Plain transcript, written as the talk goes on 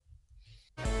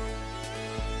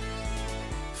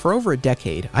For over a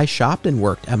decade, I shopped and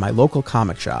worked at my local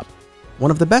comic shop. One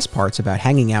of the best parts about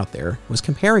hanging out there was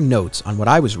comparing notes on what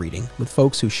I was reading with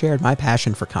folks who shared my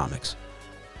passion for comics.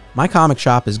 My comic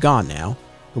shop is gone now,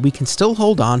 but we can still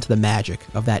hold on to the magic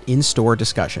of that in-store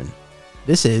discussion.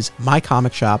 This is My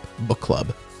Comic Shop Book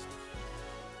Club.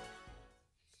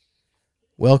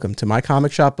 Welcome to My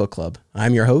Comic Shop Book Club.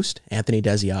 I'm your host, Anthony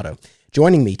Desiato.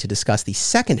 Joining me to discuss the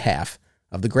second half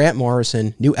of the Grant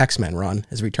Morrison New X-Men run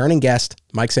is returning guest,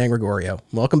 Mike Sangregorio.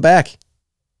 Welcome back.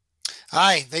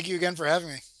 Hi, thank you again for having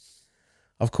me.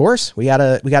 Of course, we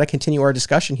gotta continue our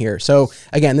discussion here. So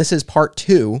again, this is part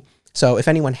 2. So if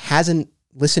anyone hasn't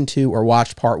listened to or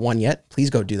watched part 1 yet, please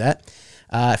go do that.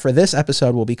 For this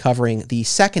episode, we'll be covering the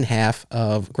second half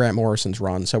of Grant Morrison's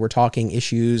run. So we're talking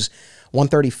issues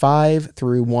 135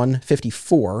 through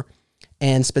 154,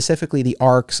 and specifically the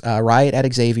arcs Riot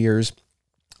at Xavier's,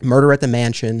 Murder at the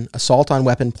Mansion, Assault on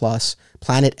Weapon Plus,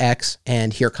 Planet X,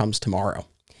 and Here Comes Tomorrow.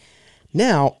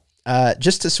 Now,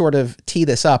 just to sort of tee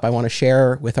this up, I want to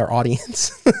share with our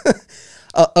audience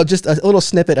just a little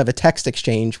snippet of a text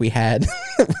exchange we had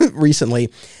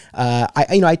recently.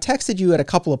 I texted you at a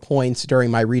couple of points during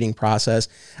my reading process.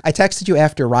 I texted you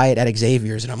after Riot at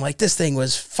Xavier's, and I'm like, this thing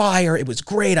was fire. It was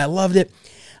great. I loved it.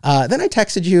 Then I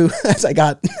texted you as I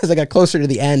got closer to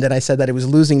the end, and I said that it was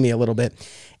losing me a little bit.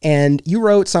 And you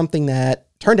wrote something that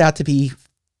turned out to be,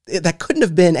 that couldn't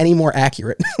have been any more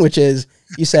accurate, which is,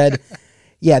 you said,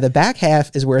 yeah, the back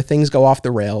half is where things go off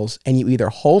the rails, and you either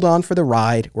hold on for the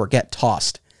ride or get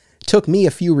tossed. Took me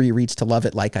a few rereads to love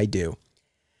it like I do.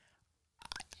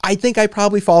 I think I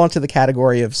probably fall into the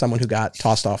category of someone who got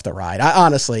tossed off the ride.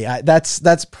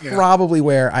 That's probably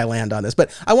where I land on this.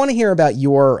 But I want to hear about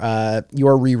your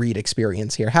reread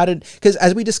experience here. Because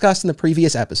as we discussed in the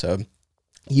previous episode,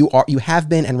 you have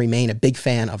been and remain a big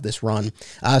fan of this run.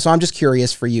 So I'm just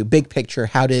curious for you, big picture,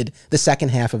 how did the second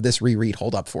half of this reread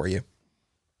hold up for you?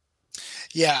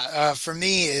 Yeah, for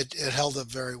me, it held up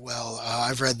very well.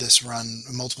 I've read this run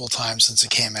multiple times since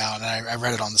it came out, and I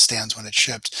read it on the stands when it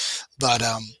shipped. But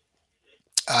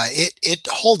it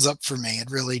holds up for me.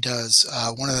 It really does.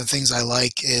 One of the things I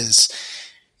like is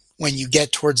when you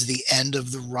get towards the end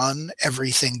of the run,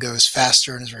 everything goes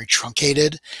faster and is very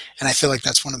truncated. And I feel like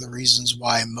that's one of the reasons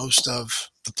why most of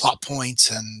the plot points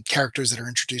and characters that are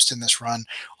introduced in this run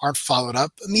aren't followed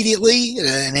up immediately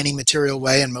in any material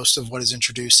way. And most of what is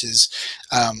introduced is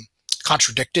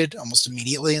contradicted almost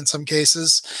immediately in some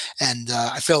cases. And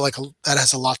I feel like that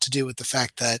has a lot to do with the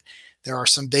fact that there are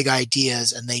some big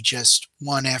ideas and they just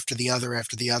one after the other,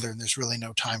 and there's really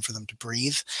no time for them to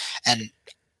breathe. And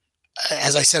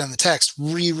as I said in the text,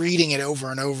 rereading it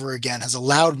over and over again has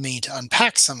allowed me to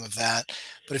unpack some of that.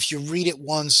 But if you read it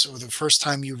once, or the first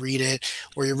time you read it,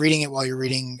 or you're reading it while you're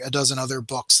reading a dozen other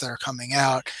books that are coming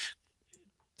out,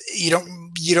 you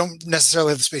don't necessarily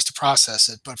have the space to process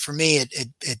it. But for me,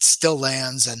 it still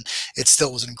lands, and it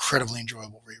still was an incredibly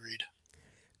enjoyable reread.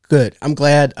 Good. I'm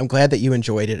glad that you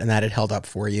enjoyed it and that it held up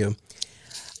for you.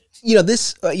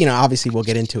 This, obviously we'll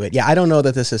get into it. Yeah, I don't know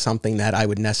that this is something that I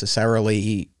would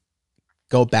necessarily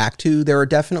go back to. There are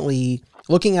definitely,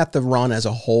 looking at the run as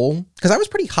a whole, because I was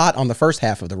pretty hot on the first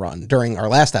half of the run during our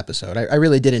last episode. I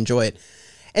really did enjoy it.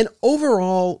 And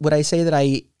overall, would I say that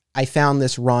I found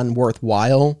this run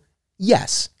worthwhile?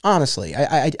 Yes, honestly,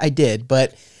 I did.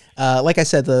 But like I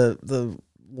said, the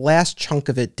last chunk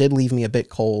of it did leave me a bit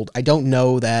cold. I don't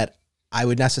know that I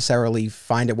would necessarily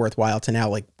find it worthwhile to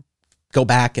now go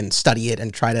back and study it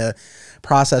and try to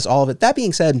process all of it. That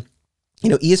being said,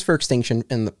 E is for Extinction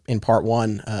in part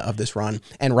 1 of this run,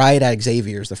 and Riot at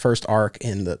Xavier's, the first arc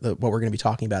in the what we're going to be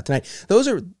talking about tonight.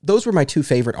 Those were my 2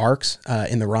 favorite arcs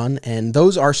in the run, and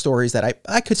those are stories that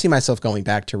I could see myself going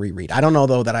back to reread. I don't know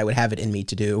though that I would have it in me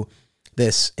to do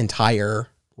this entire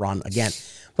run again.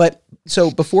 But so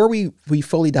before we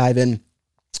fully dive in,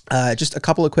 just a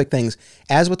couple of quick things.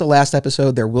 As with the last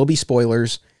episode, there will be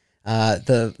spoilers.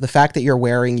 The fact that you're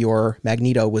wearing your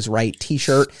Magneto was right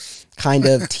t-shirt kind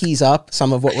of tease up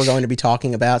some of what we're going to be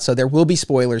talking about. So there will be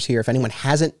spoilers here. If anyone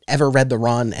hasn't ever read the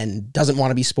run and doesn't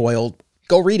want to be spoiled,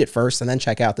 go read it first and then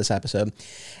check out this episode.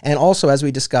 And also, as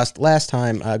we discussed last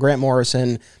time, Grant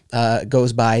Morrison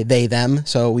goes by they, them.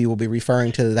 So we will be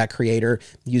referring to that creator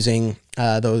using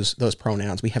those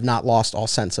pronouns. We have not lost all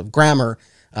sense of grammar.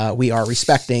 We are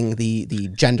respecting the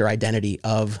gender identity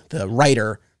of the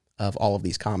writer of all of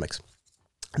these comics.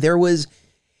 There was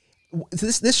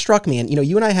this struck me, and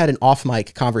you and I had an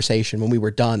off-mic conversation when we were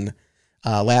done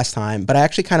last time, but I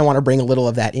actually kind of want to bring a little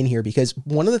of that in here because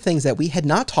one of the things that we had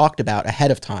not talked about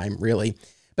ahead of time, really,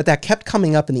 but that kept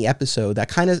coming up in the episode that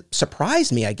kind of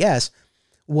surprised me, I guess,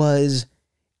 was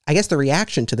I guess the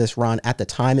reaction to this run at the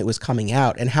time it was coming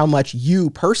out, and how much you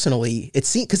personally, it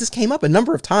seemed, because this came up a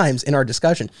number of times in our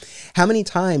discussion, how many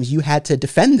times you had to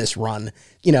defend this run,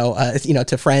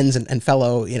 to friends and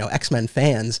fellow, X-Men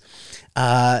fans.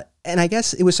 And I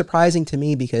guess it was surprising to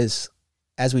me because,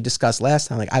 as we discussed last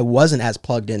time, like I wasn't as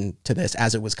plugged into this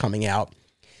as it was coming out.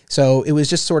 So it was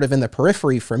just sort of in the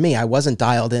periphery for me. I wasn't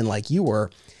dialed in like you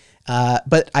were.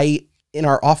 But in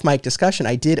our off-mic discussion,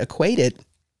 I did equate it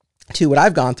to what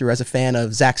I've gone through as a fan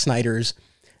of Zack Snyder's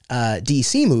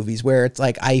DC movies, where it's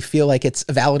like I feel like it's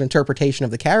a valid interpretation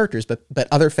of the characters, but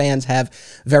other fans have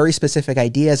very specific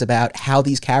ideas about how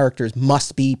these characters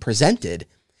must be presented.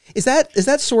 Is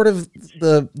that sort of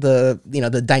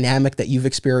the dynamic that you've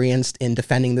experienced in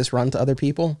defending this run to other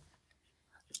people?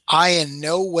 I in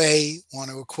no way want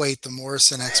to equate the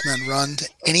Morrison X-Men run to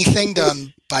anything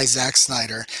done by Zack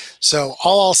Snyder. So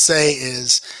all I'll say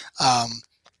is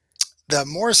the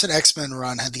Morrison X-Men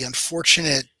run had the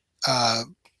unfortunate,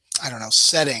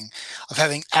 setting of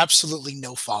having absolutely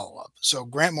no follow-up. So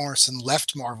Grant Morrison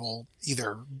left Marvel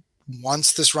either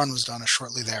once this run was done or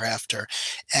shortly thereafter,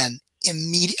 and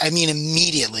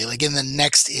immediately, like in the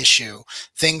next issue,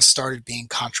 things started being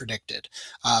contradicted.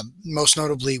 Most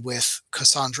notably with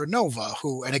Cassandra Nova,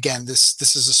 who, and again, this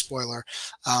is a spoiler,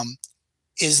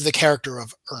 is the character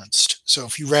of Ernst. So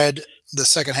if you read the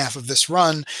second half of this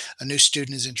run, a new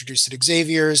student is introduced at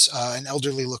Xavier's, an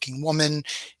elderly-looking woman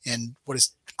in what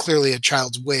is clearly a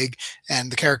child's wig,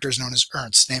 and the character is known as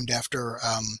Ernst, named after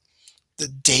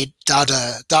the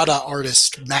Dada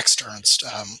artist Max Ernst.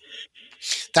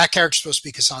 That character is supposed to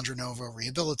be Cassandra Nova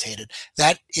rehabilitated.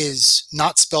 That is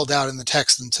not spelled out in the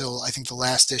text until I think the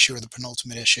last issue or the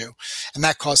penultimate issue. And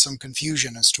that caused some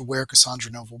confusion as to where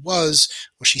Cassandra Nova was.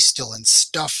 Was she still in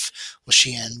Stuff? Was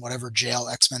she in whatever jail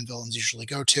X-Men villains usually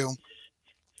go to?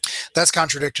 That's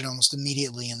contradicted almost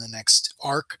immediately in the next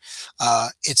arc.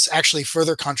 It's actually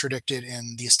further contradicted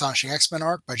in the Astonishing X-Men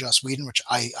arc by Joss Whedon, which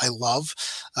I love.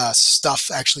 Stuff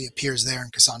actually appears there,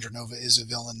 and Cassandra Nova is a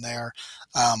villain there.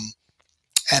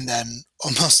 And then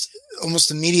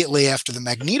almost immediately after the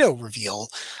Magneto reveal,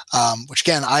 which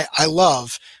again, I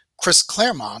love, Chris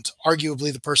Claremont,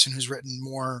 arguably the person who's written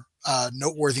more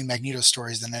noteworthy Magneto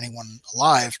stories than anyone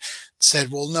alive,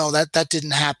 said, well, no, that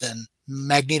didn't happen.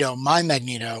 Magneto, my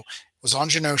Magneto, was on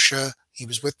Genosha. He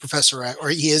was with Professor X, or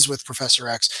he is with Professor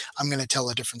X. I'm going to tell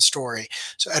a different story.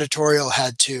 So editorial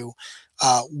had to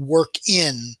work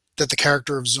in that the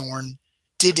character of Zorn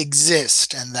did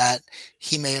exist and that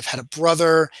he may have had a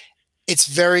brother. It's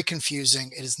very confusing.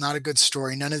 It is not a good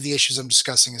story. None of the issues I'm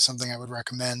discussing is something I would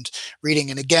recommend reading.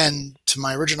 And again, to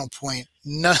my original point,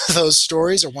 none of those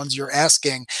stories are ones you're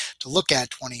asking to look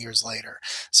at 20 years later.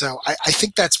 So I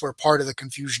think that's where part of the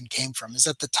confusion came from, is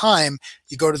at the time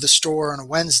you go to the store on a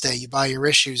Wednesday, you buy your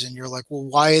issues and you're like, well,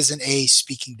 why isn't A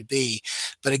speaking to B?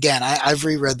 But again, I've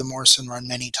reread the Morrison run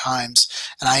many times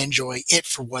and I enjoy it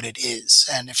for what it is.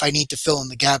 And if I need to fill in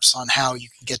the gaps on how you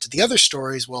can get to the other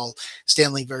stories, well,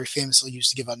 Stan Lee very famously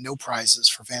used to give out no prizes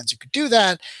for fans who could do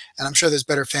that. And I'm sure there's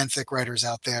better fanfic writers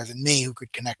out there than me who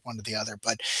could connect one to the other.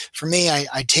 But for me,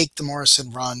 I take the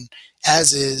Morrison run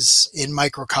as is in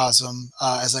microcosm,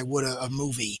 as I would a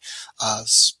movie,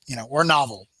 or a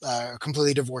novel,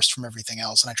 completely divorced from everything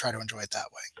else. And I try to enjoy it that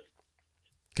way.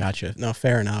 Gotcha. No,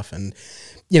 fair enough. And,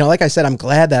 like I said, I'm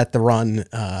glad that the run,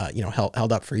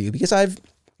 held up for you, because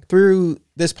through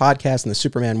this podcast and the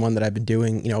Superman one that I've been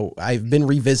doing, I've been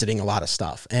revisiting a lot of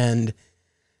stuff. And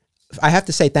I have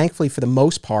to say, thankfully, for the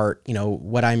most part,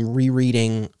 what I'm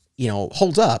rereading,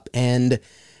 holds up. And,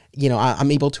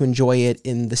 I'm able to enjoy it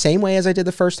in the same way as I did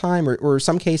the first time, or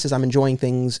some cases I'm enjoying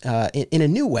things in a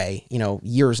new way,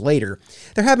 years later.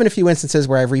 There have been a few instances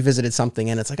where I've revisited something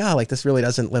and it's like, this really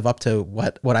doesn't live up to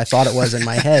what I thought it was in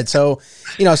my head. So,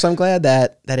 so I'm glad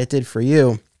that it did for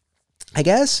you, I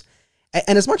guess.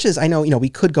 And as much as I know, we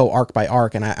could go arc by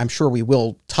arc, and I'm sure we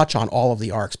will touch on all of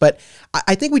the arcs, but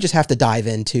I think we just have to dive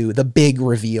into the big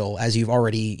reveal, as you've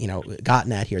already,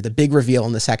 gotten at here, the big reveal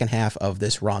in the second half of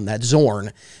this run, that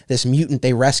Zorn, this mutant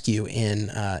they rescue in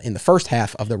the first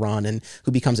half of the run, and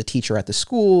who becomes a teacher at the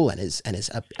school and is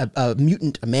a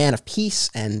mutant, a man of peace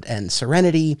and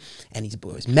serenity, and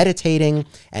he's meditating,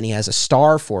 and he has a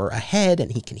star for a head,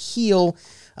 and he can heal,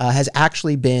 has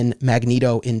actually been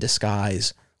Magneto in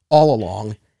disguise all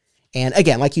along. And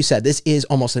again, like you said, this is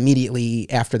almost immediately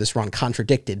after this run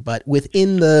contradicted, but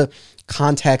within the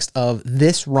context of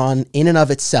this run in and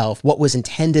of itself, what was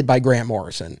intended by Grant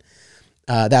Morrison,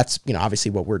 that's,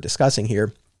 obviously what we're discussing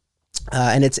here.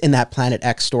 And it's in that Planet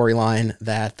X storyline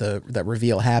that that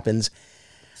reveal happens.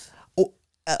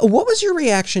 What was your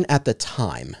reaction at the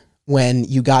time when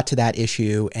you got to that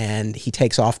issue and he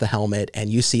takes off the helmet and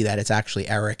you see that it's actually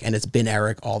Eric and it's been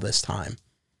Eric all this time?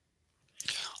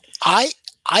 I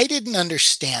didn't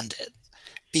understand it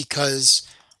because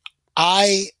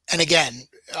and again,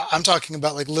 I'm talking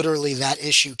about like literally that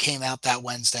issue came out that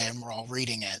Wednesday and we're all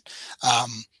reading it.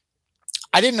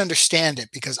 I didn't understand it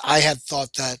because I had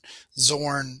thought that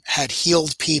Zorn had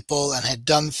healed people and had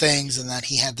done things and that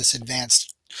he had this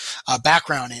advanced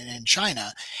background in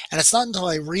China. And it's not until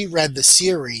I reread the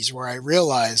series where I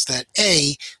realized that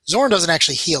Zorn doesn't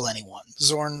actually heal anyone.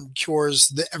 Zorn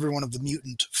cures everyone of the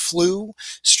mutant flu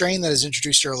strain that is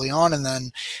introduced early on, and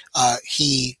then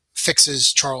he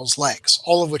fixes Charles' legs,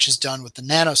 all of which is done with the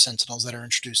nano sentinels that are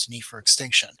introduced in E for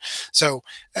Extinction. So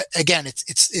again,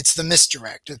 it's the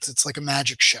misdirect. It's like a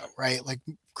magic show, right? Like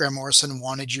Grant Morrison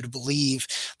wanted you to believe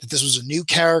that this was a new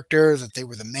character, that they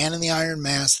were the man in the iron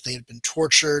mask, that they had been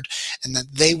tortured, and that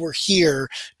they were here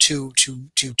to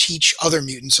teach other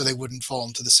mutants so they wouldn't fall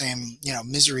into the same,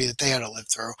 misery that they had to live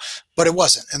through. But it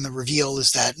wasn't. And the reveal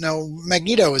is that no,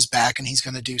 Magneto is back and he's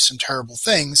going to do some terrible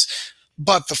things.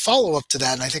 But the follow-up to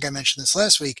that, and I think I mentioned this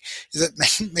last week, is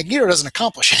that Magneto doesn't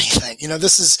accomplish anything.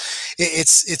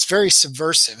 It's very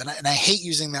subversive, and I hate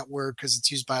using that word because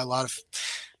it's used by a lot of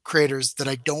creators that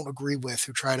I don't agree with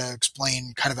who try to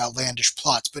explain kind of outlandish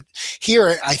plots. But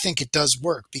here, I think it does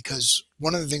work because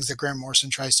one of the things that Grant Morrison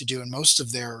tries to do in most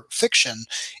of their fiction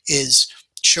is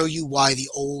show you why the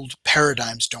old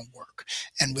paradigms don't work.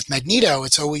 And with Magneto,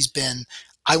 it's always been,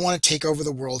 I want to take over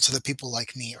the world so that people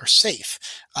like me are safe.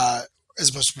 As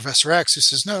opposed to Professor X, who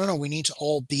says, no, we need to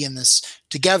all be in this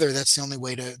together. That's the only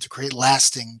way to create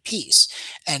lasting peace.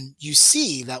 And you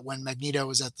see that when Magneto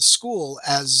is at the school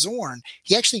as Zorn,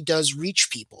 he actually does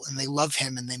reach people and they love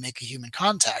him and they make a human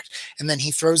contact. And then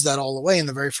he throws that all away. And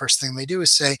the very first thing they do is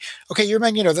say, okay, you're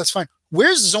Magneto. That's fine.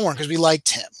 Where's Zorn? Because we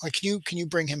liked him. Like, can you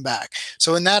bring him back?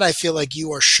 So in that, I feel like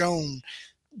you are shown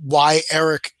why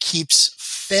Eric keeps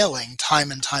failing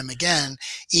time and time again,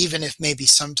 even if maybe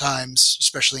sometimes,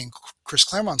 especially in Chris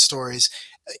Claremont stories,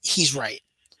 he's right.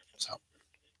 So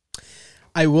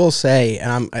I will say,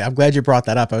 and I'm glad you brought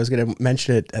that up. I was going to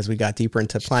mention it as we got deeper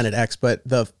into Planet X, but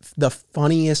the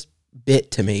funniest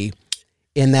bit to me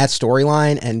in that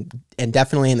storyline and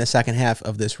definitely in the second half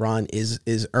of this run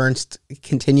is Ernst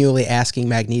continually asking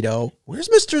Magneto, "Where's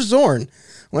Mr. Zorn?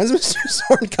 When's Mr.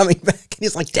 Zorn coming back?" And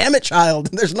he's like, "Damn it, child!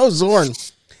 There's no Zorn."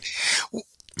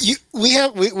 We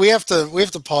have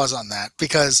to pause on that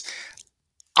because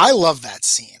I love that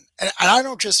scene, and I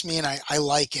don't just mean I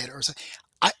like it, or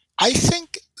I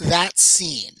think that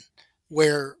scene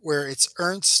where it's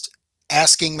Ernst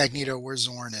asking Magneto where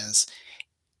Zorn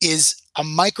is a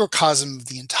microcosm of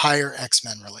the entire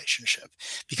X-Men relationship,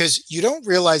 because you don't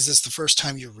realize this the first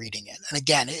time you're reading it. And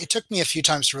again, it took me a few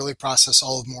times to really process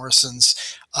all of Morrison's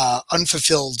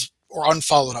unfulfilled or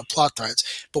unfollowed up plot threads.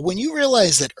 But when you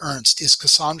realize that Ernst is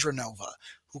Cassandra Nova,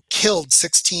 who killed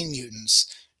 16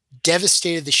 mutants,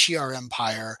 devastated the Shi'ar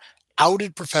Empire,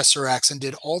 outed Professor X, and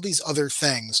did all these other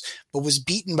things, but was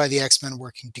beaten by the X-Men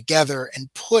working together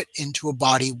and put into a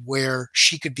body where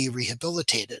she could be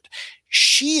rehabilitated.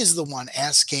 She is the one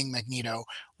asking Magneto,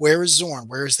 where is Zorn?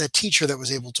 Where is that teacher that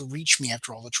was able to reach me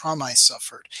after all the trauma I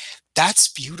suffered? That's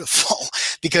beautiful,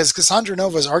 because Cassandra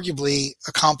Nova has arguably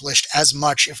accomplished as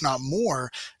much, if not more,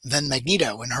 than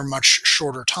Magneto in her much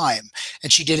shorter time.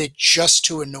 And she did it just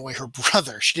to annoy her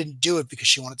brother. She didn't do it because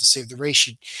she wanted to save the race.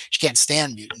 She can't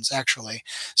stand mutants, actually.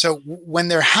 So when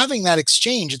they're having that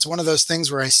exchange, it's one of those things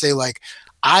where I say, like,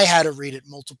 I had to read it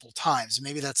multiple times.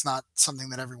 Maybe that's not something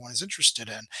that everyone is interested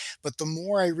in, but the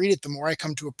more I read it, the more I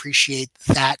come to appreciate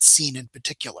that scene in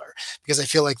particular, because I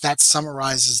feel like that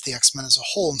summarizes the X-Men as a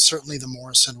whole, and certainly the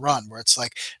Morrison run, where it's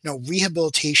like, no,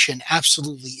 rehabilitation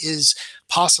absolutely is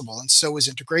possible, and so is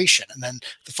integration. And then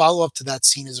the follow-up to that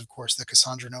scene is, of course, that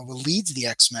Cassandra Nova leads the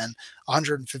X-Men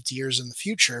 150 years in the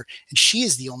future, and she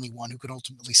is the only one who can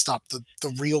ultimately stop the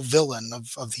real villain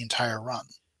of the entire run.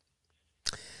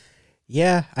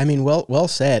 Yeah, I mean, well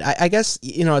said. I guess,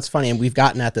 it's funny, and we've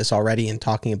gotten at this already in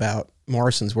talking about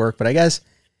Morrison's work, but I guess,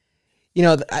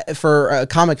 for a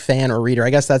comic fan or reader, I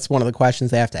guess that's one of the questions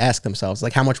they have to ask themselves.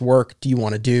 Like, how much work do you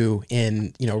want to do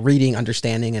in, reading,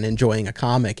 understanding, and enjoying a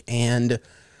comic? And,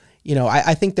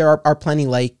 I think there are plenty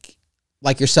like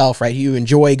yourself, right? You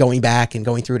enjoy going back and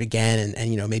going through it again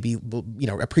and maybe,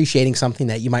 appreciating something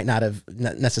that you might not have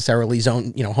necessarily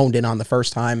honed in on the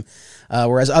first time.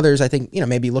 Whereas others, I think,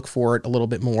 maybe look for it a little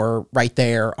bit more right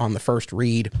there on the first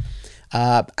read.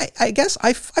 I guess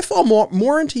I fall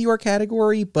more into your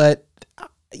category, but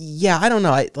yeah, I don't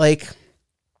know.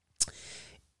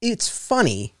 It's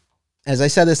funny as I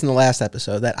said this in the last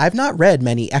episode, that I've not read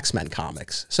many X-Men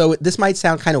comics. So this might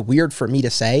sound kind of weird for me to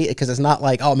say, because it's not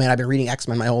like, oh man, I've been reading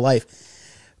X-Men my whole life.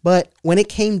 But when it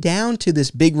came down to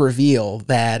this big reveal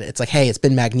that it's like, hey, it's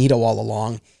been Magneto all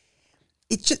along,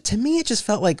 it just, to me, it just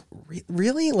felt like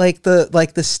really like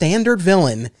the standard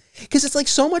villain, because it's like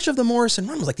so much of the Morrison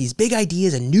run was like these big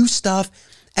ideas and new stuff,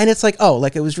 and it's like, oh,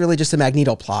 like it was really just a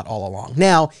Magneto plot all along.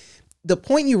 Now, the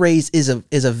point you raise is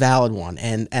a valid one,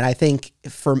 and I think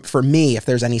for me, if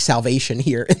there's any salvation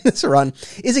here in this run,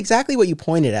 is exactly what you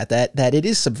pointed at, that it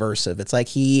is subversive. It's like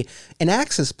he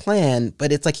enacts his plan,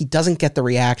 but it's like he doesn't get the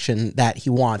reaction that he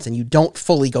wants, and you don't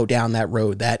fully go down that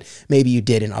road that maybe you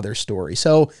did in other stories.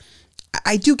 So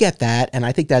I do get that, and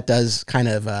I think that does kind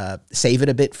of save it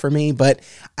a bit for me, but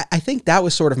I think that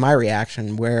was sort of my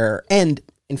reaction where, and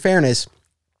in fairness,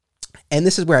 and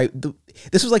this is where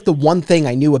this was like the one thing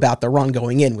I knew about the run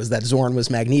going in, was that Zorn was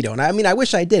Magneto. And I mean, I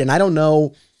wish I did, and I don't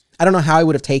know how I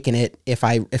would have taken it if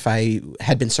I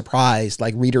had been surprised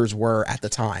like readers were at the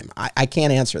time. I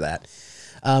can't answer that.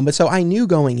 But so I knew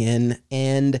going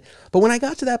in, but when I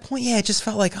got to that point, yeah, it just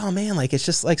felt like, oh man, like it's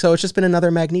just like, so it's just been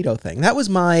another Magneto thing. That was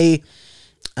my,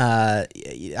 I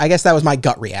guess that was my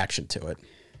gut reaction to it.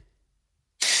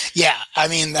 Yeah, I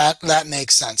mean, that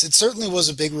makes sense. It certainly was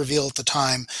a big reveal at the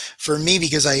time for me,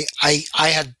 because I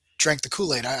had drank the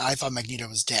Kool-Aid. I thought Magneto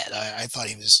was dead. I thought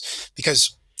he was,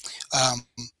 because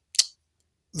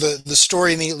the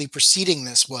story immediately preceding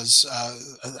this was,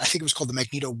 I think it was called the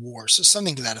Magneto War, so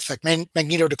something to that effect.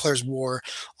 Magneto declares war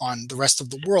on the rest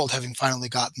of the world, having finally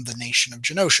gotten the nation of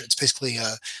Genosha. It's basically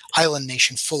a island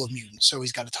nation full of mutants. So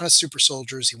he's got a ton of super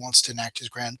soldiers. He wants to enact his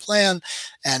grand plan,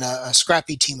 and a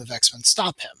scrappy team of X-Men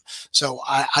stop him. So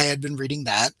I had been reading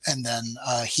that, and then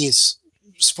he is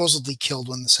supposedly killed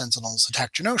when the Sentinels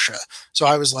attack Genosha. So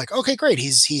I was like, okay, great.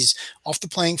 He's off the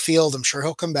playing field. I'm sure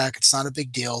he'll come back. It's not a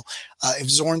big deal. If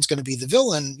Zorn's going to be the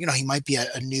villain, he might be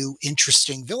a new,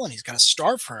 interesting villain. He's got a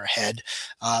star for a head.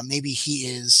 Maybe he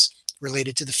is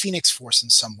related to the Phoenix Force in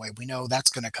some way. We know that's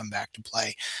going to come back to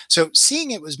play. So seeing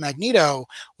it was Magneto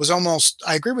was almost,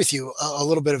 I agree with you, a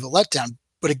little bit of a letdown.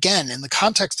 But again, in the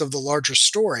context of the larger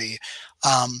story,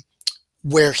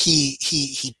 where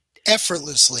he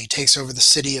effortlessly takes over the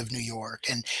city of New York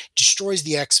and destroys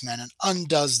the X-Men and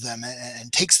undoes them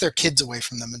and takes their kids away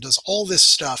from them and does all this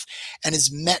stuff, and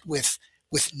is met with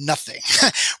nothing,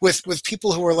 with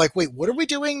people who are like, wait, what are we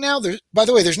doing now? By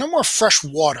the way, there's no more fresh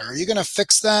water. Are you going to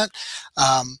fix that?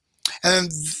 And then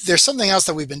there's something else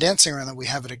that we've been dancing around that we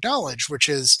haven't acknowledged, which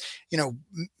is,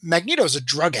 Magneto is a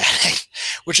drug addict,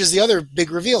 which is the other big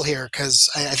reveal here. Because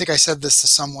I think I said this to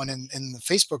someone in the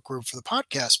Facebook group for the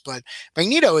podcast, but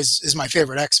Magneto is my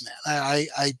favorite X-Man.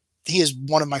 He is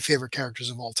one of my favorite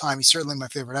characters of all time. He's certainly my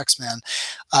favorite X-Man.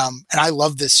 And I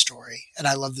love this story. And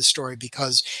I love this story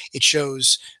because it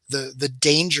shows the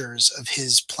dangers of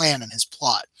his plan and his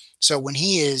plot. So when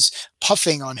he is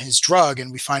puffing on his drug,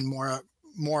 and we find more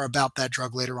about that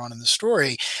drug later on in the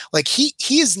story, like he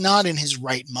is not in his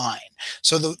right mind.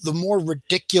 So the more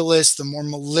ridiculous, the more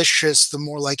malicious, the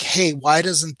more like, hey, why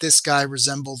doesn't this guy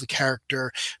resemble the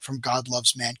character from God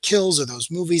Loves Man Kills or those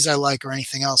movies I like or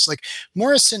anything else? Like,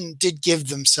 Morrison did give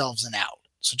themselves an out.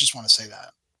 So just want to say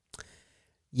that.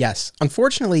 Yes.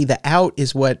 Unfortunately, the out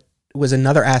is what was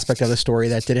another aspect of the story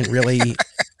that didn't really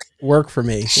work for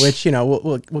me, which,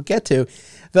 we'll get to.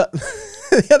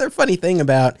 The other funny thing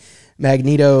about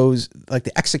Magneto's, like,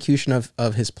 the execution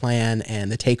of his plan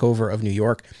and the takeover of New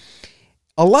York,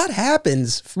 a lot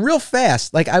happens real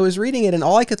fast. Like, I was reading it and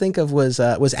all I could think of was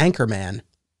Anchorman,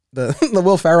 the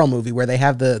Will Ferrell movie, where they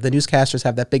have the newscasters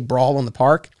have that big brawl in the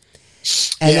park.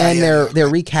 And they're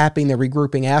recapping, they're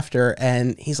regrouping after,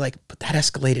 and he's like, but that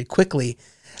escalated quickly.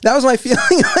 That was my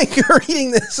feeling like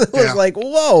reading this. It was like,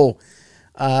 whoa.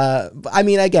 I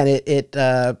mean, again, it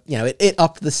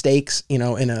upped the stakes, in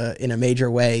a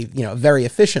major way, very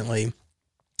efficiently.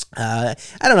 I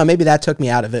don't know, maybe that took me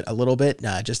out of it a little bit,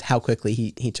 just how quickly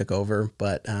he took over.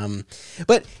 But to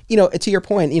your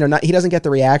point, he doesn't get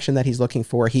the reaction that he's looking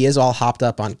for. He is all hopped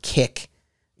up on Kick,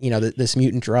 this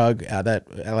mutant drug that,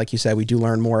 like you said, we do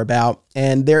learn more about.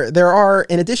 And there are,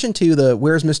 in addition to the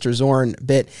 "Where's Mr. Zorn"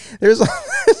 bit, there's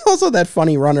also that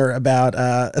funny runner about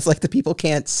it's like the people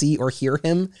can't see or hear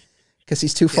him because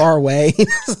he's too far away.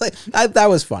 It's like, that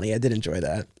was funny. I did enjoy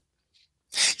that.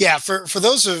 Yeah, for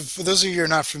those of you who are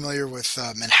not familiar with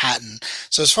Manhattan,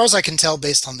 so as far as I can tell,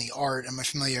 based on the art and my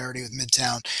familiarity with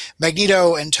Midtown,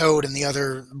 Magneto and Toad and the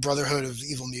other Brotherhood of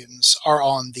Evil Mutants are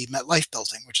on the MetLife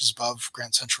building, which is above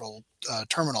Grand Central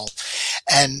Terminal,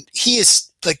 and he is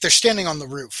like they're standing on the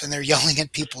roof and they're yelling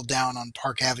at people down on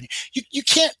Park Avenue. You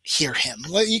can't hear him,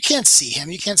 you can't see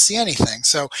him, you can't see anything.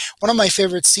 So one of my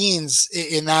favorite scenes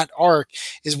in that arc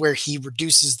is where he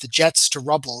reduces the jets to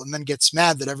rubble and then gets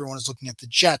mad that everyone is looking at the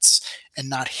jets and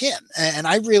not him. And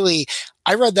I read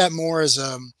that more as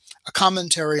a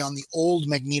commentary on the old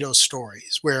Magneto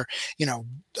stories where,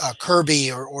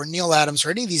 Kirby or Neil Adams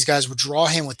or any of these guys would draw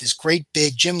him with this great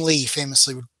big, Jim Lee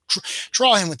famously would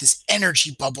draw him with this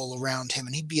energy bubble around him,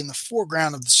 and he'd be in the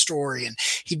foreground of the story, and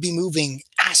he'd be moving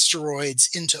asteroids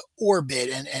into orbit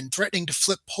and threatening to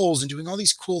flip poles and doing all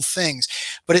these cool things.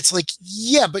 But it's like,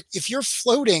 yeah, but if you're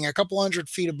floating a couple 100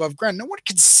 feet above ground, no one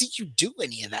can see you do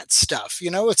any of that stuff.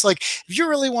 It's like if you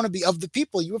really want to be of the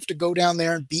people, you have to go down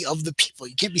there and be of the people.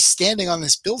 You can't be standing on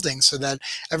this building so that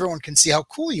everyone can see how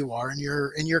cool you are in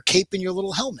your cape and your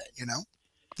little helmet.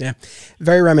 Yeah,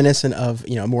 very reminiscent of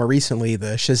more recently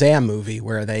the Shazam movie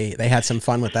where they had some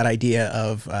fun with that idea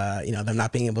of them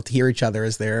not being able to hear each other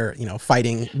as they're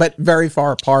fighting, but very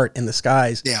far apart in the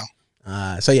skies.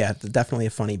 Yeah. So yeah, definitely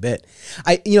a funny bit.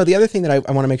 The other thing that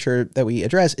I want to make sure that we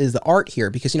address is the art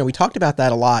here, because we talked about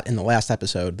that a lot in the last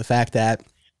episode. The fact that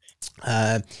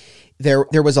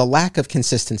there was a lack of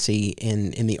consistency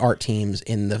in the art teams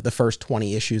in the first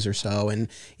 20 issues or so. And,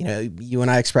 you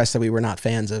and I expressed that we were not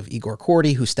fans of Igor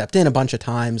Kordy, who stepped in a bunch of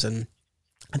times. And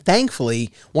thankfully,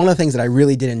 one of the things that I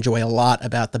really did enjoy a lot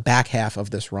about the back half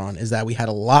of this run is that we had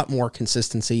a lot more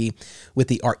consistency with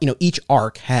the art. Each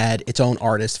arc had its own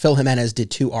artist. Phil Jimenez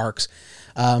did 2 arcs.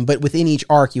 But within each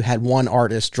arc, you had one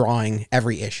artist drawing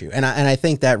every issue. And I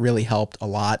think that really helped a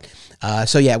lot.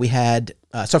 So yeah, we had...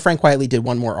 So Frank Quitely did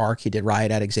one more arc. He did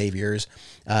Riot at Xavier's.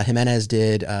 Jimenez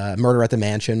did Murder at the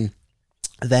Mansion.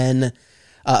 Then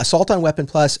Assault on Weapon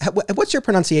Plus. What's your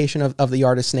pronunciation of the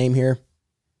artist's name here?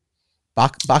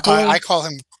 Bacalo? I call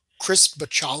him Chris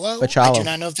Bachalo. I do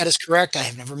not know if that is correct. I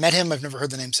have never met him. I've never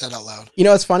heard the name said out loud.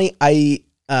 It's funny. I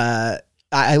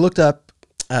looked up.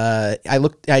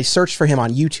 I searched for him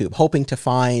on YouTube, hoping to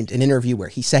find an interview where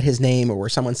he said his name or where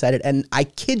someone said it. And I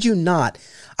kid you not,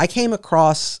 I came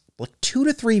across like 2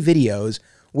 to 3 videos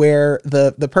where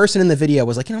the person in the video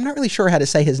was like, I'm not really sure how to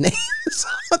say his name. So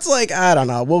it's like, I don't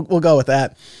know. We'll go with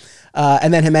that.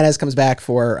 And then Jimenez comes back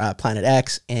for Planet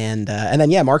X, and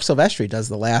then Mark Silvestri does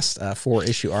the last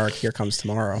 4-issue arc. Here Comes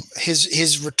Tomorrow.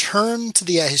 His return to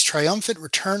his triumphant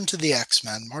return to the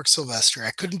X-Men. Mark Silvestri.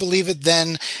 I couldn't believe it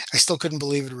then. I still couldn't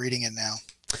believe it reading it now.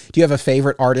 Do you have a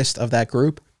favorite artist of that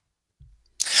group?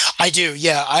 I do,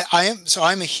 yeah. I am. So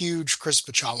I'm a huge Chris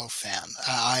Bachalo fan.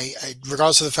 I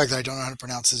regardless of the fact that I don't know how to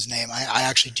pronounce his name, I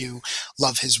actually do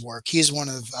love his work. He's one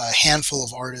of a handful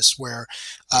of artists where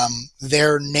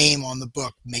their name on the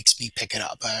book makes me pick it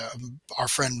up. Our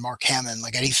friend Mark Hammond,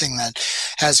 like anything that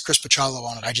has Chris Bachalo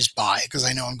on it, I just buy because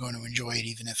I know I'm going to enjoy it,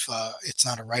 even if it's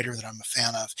not a writer that I'm a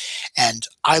fan of. And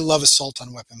I love Assault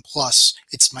on Weapon Plus.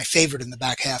 It's my favorite in the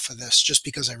back half of this, just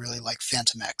because I really like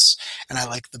Phantom X and I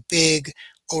like the big,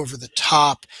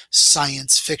 over-the-top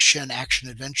science fiction action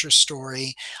adventure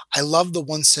story. I love the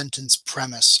one-sentence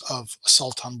premise of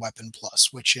Assault on Weapon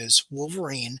Plus, which is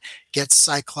Wolverine gets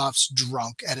Cyclops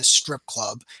drunk at a strip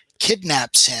club,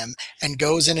 kidnaps him, and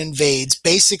goes and invades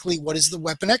basically what is the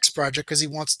Weapon X project because he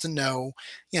wants to know,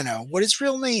 what his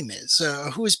real name is,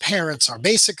 who his parents are,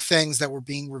 basic things that were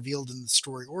being revealed in the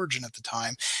story origin at the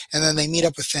time. And then they meet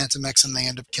up with Phantom X and they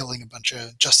end up killing a bunch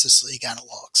of Justice League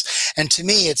analogs. And to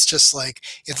me, it's just like,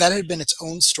 if that had been its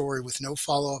own story with no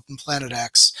follow-up in Planet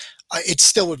X, it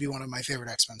still would be one of my favorite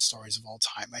X-Men stories of all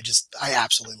time. I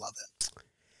absolutely love it.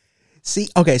 See,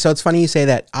 okay, so it's funny you say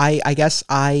that. I guess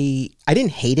I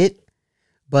didn't hate it,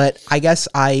 but I guess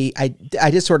I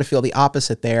just sort of feel the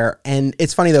opposite there. And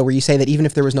it's funny though, where you say that even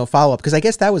if there was no follow-up, because I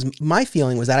guess that was my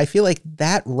feeling, was that I feel like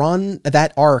that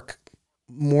arc,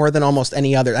 more than almost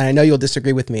any other, and I know you'll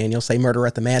disagree with me and you'll say Murder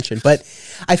at the Mansion, but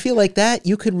I feel like that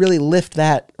you could really lift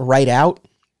that right out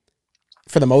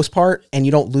for the most part, and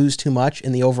you don't lose too much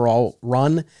in the overall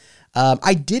run.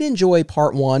 I did enjoy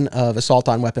part 1 of Assault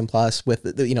on Weapon Plus with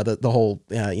the whole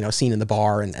scene in the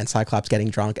bar and Cyclops getting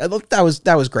drunk.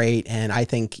 That was great, and I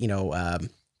think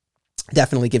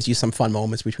definitely gives you some fun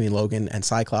moments between Logan and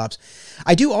Cyclops.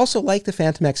 I do also like the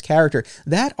Phantom X character.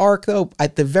 That arc though,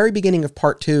 at the very beginning of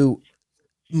part 2,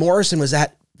 Morrison was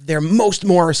at their most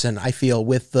Morrison, I feel,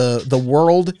 with the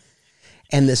world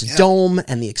and this dome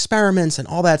and the experiments and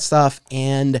all that stuff.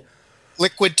 And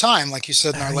Liquid Time, like you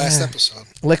said in our last Yeah, episode.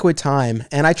 Liquid Time.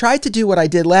 And I tried to do what I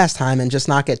did last time and just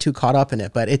not get too caught up in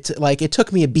it, but it's like it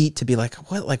took me a beat to be like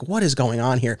what is going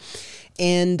on here?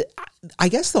 And I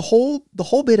guess the whole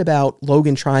bit about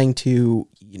Logan trying to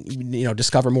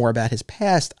discover more about his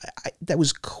past, that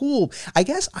was cool. I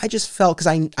guess I just felt,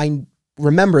 because I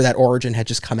remember that Origin had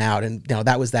just come out, and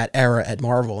that was that era at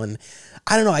Marvel, and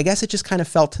I don't know, I guess it just kind of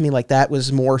felt to me like that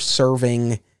was more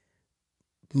serving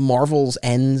Marvel's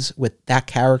ends with that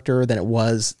character than it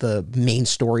was the main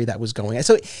story that was going on.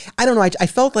 So I don't know. I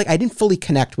felt like I didn't fully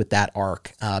connect with that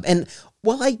arc. And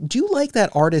while I do like that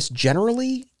artist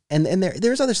generally, and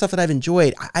there's other stuff that I've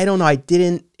enjoyed, I don't know.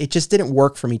 It just didn't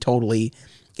work for me totally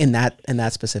in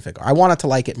that specific arc. I wanted to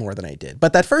like it more than I did.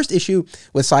 But that first issue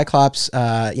with Cyclops,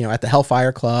 at the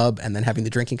Hellfire Club, and then having the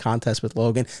drinking contest with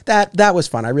Logan, that was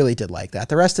fun. I really did like that.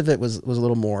 The rest of it was a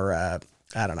little more, I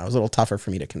don't know, it was a little tougher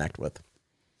for me to connect with.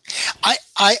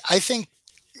 I think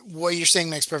what you're saying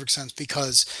makes perfect sense,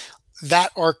 because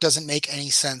that arc doesn't make any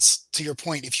sense, to your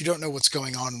point, if you don't know what's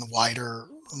going on in the wider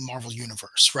Marvel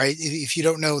universe, right? If you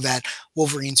don't know that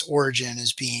Wolverine's origin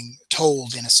is being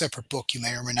told in a separate book you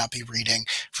may or may not be reading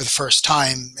for the first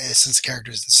time since the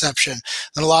character's inception,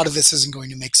 then a lot of this isn't going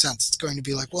to make sense. It's going to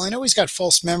be like, well, I know he's got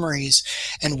false memories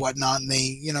and whatnot, and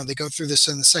they go through this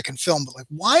in the second film, but like,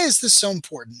 why is this so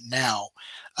important now?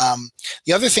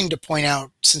 The other thing to point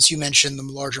out, since you mentioned the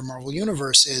larger Marvel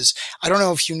universe, is, I don't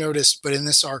know if you noticed, but in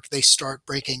this arc, they start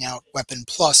breaking out Weapon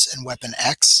Plus and Weapon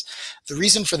X. The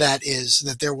reason for that is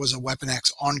that there was a Weapon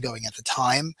X ongoing at the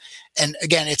time. And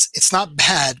again, it's not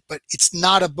bad, but it's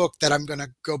not a book that I'm going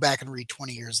to go back and read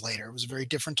 20 years later. It was a very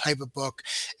different type of book,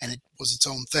 and it was its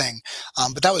own thing.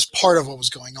 But that was part of what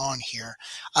was going on here.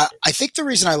 I think the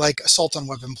reason I like Assault on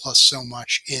Weapon Plus so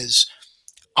much is,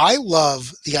 I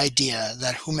love the idea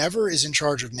that whomever is in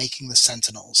charge of making the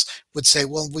Sentinels would say,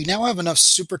 well, we now have enough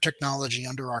super technology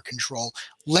under our control.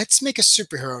 Let's make a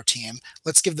superhero team.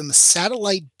 Let's give them a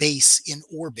satellite base in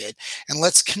orbit, and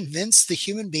let's convince the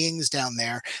human beings down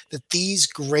there that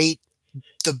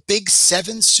the big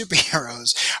seven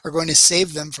superheroes are going to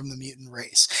save them from the mutant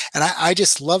race. And I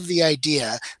just love the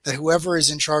idea that whoever is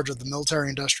in charge of the military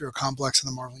industrial complex in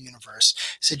the Marvel Universe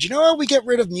said, you know how we get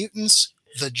rid of mutants?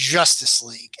 The Justice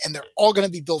League, and they're all going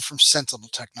to be built from Sentinel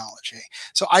technology.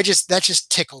 So that just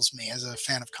tickles me as a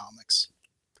fan of comics.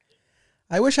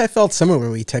 I wish I felt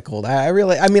similarly tickled. I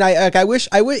really, I mean, I wish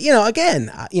I would,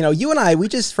 again, you and I, we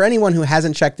just, for anyone who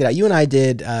hasn't checked it out, you and I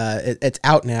did, it's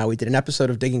out now. We did an episode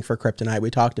of Digging for Kryptonite.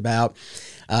 We talked about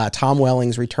Tom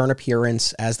Welling's return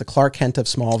appearance as the Clark Kent of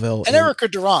Smallville. And Erica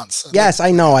Durance. Yes,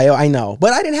 I know. I know.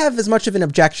 But I didn't have as much of an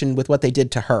objection with what they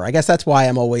did to her. I guess that's why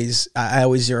I always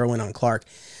zero in on Clark.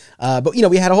 But,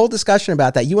 we had a whole discussion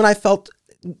about that. You and I felt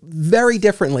very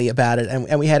differently about it,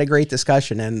 and we had a great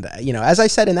discussion. And as I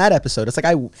said in that episode, it's like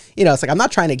I'm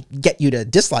not trying to get you to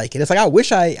dislike it. It's like I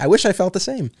wish I felt the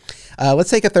same.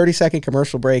 Let's take a 30-second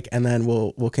commercial break, and then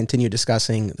we'll continue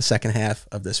discussing the second half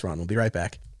of this run. We'll be right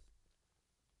back.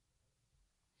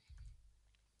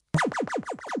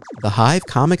 The Hive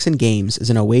Comics and Games is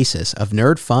an oasis of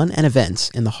nerd fun and events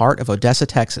in the heart of Odessa,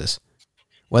 Texas.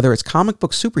 Whether it's comic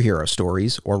book superhero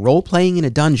stories or role-playing in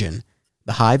a dungeon,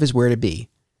 the Hive is where to be.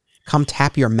 Come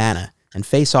tap your mana and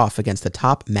face off against the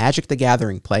top Magic the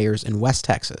Gathering players in West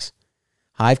Texas.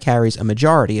 Hive carries a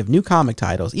majority of new comic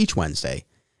titles each Wednesday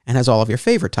and has all of your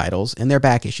favorite titles in their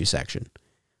back issue section.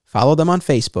 Follow them on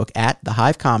Facebook at The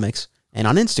Hive Comics and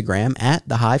on Instagram at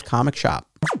The Hive Comic Shop.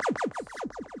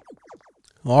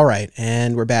 All right,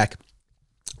 and we're back.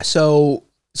 So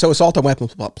Assault on Weapon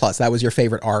Plus, that was your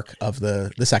favorite arc of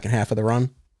the second half of the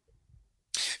run?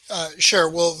 Sure.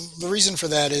 Well, the reason for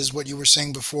that is what you were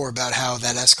saying before about how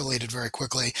that escalated very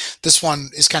quickly. This one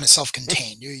is kind of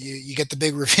self-contained. You get the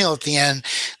big reveal at the end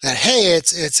that, hey,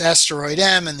 it's Asteroid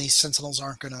M, and these Sentinels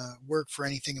aren't going to work for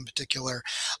anything in particular.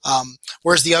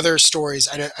 Whereas the other stories,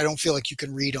 I don't feel like you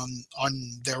can read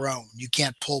on their own. You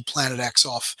can't pull Planet X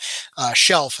off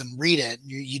shelf and read it.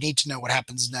 You need to know what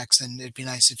happens next, and it'd be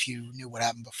nice if you knew what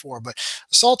happened before. But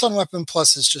Assault on Weapon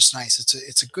Plus is just nice.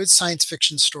 It's a good science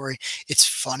fiction story. It's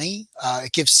funny.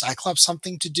 It gives Cyclops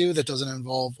something to do that doesn't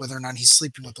involve whether or not he's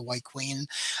sleeping with the White Queen.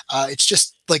 It's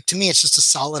just like, to me, it's just a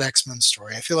solid X-Men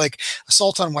story. I feel like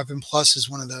Assault on Weapon Plus is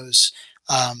one of those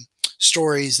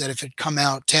stories that if it come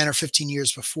out 10 or 15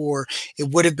 years before, it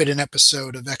would have been an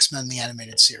episode of X-Men the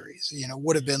animated series.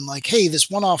 Would have been like, hey, this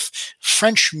one-off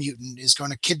French mutant is going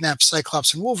to kidnap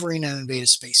Cyclops and Wolverine and invade a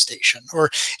space station,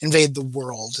 or invade the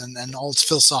world, and all its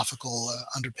philosophical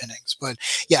underpinnings. But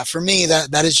yeah, for me,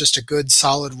 that is just a good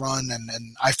solid run,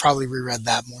 and I've probably reread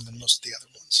that more than most of the other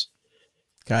ones.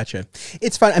 Gotcha.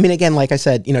 It's fun. I mean, again, like I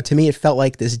said, to me, it felt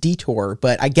like this detour,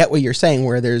 but I get what you're saying,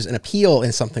 where there's an appeal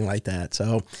in something like that.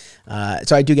 So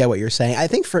I do get what you're saying. I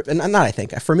think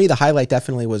for me, the highlight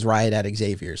definitely was Riot at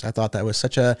Xavier's. I thought that was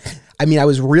I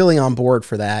was really on board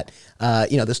for that.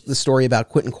 The story about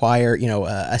Quentin Quire,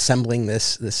 assembling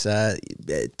this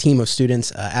team of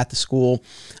students at the school,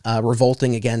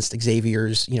 revolting against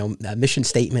Xavier's, mission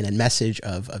statement and message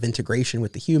of integration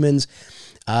with the humans.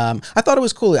 I thought it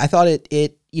was cool. I thought it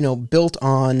built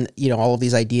on, all of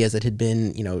these ideas that had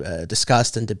been,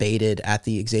 discussed and debated at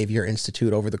the Xavier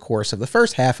Institute over the course of the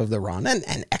first half of the run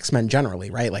and X-Men generally,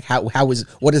 right? Like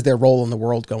what is their role in the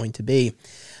world going to be?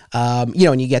 And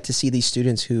you get to see these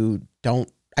students who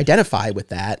don't identify with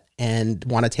that and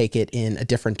want to take it in a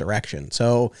different direction.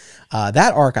 So,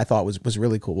 that arc I thought was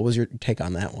really cool. What was your take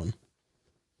on that one?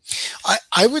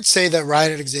 I would say that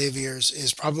Riot at Xavier's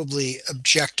is probably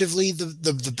objectively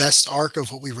the best arc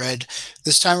of what we read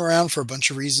this time around for a bunch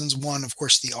of reasons. One, of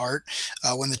course, the art.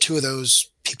 When the two of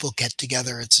those people get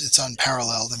together, it's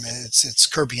unparalleled. I mean, it's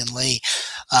Kirby and Lee.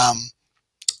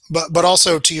 But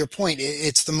also to your point,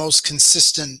 it's the most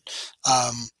consistent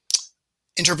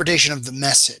interpretation of the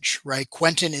message, right?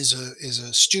 Quentin is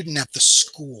a student at the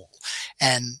school.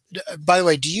 And by the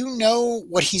way, do you know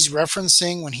what he's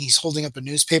referencing when he's holding up a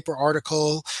newspaper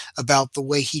article about the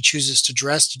way he chooses to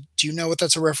dress? Do you know what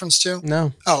that's a reference to?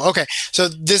 No. Oh, okay. So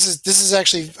this is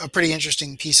actually a pretty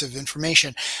interesting piece of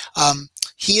information.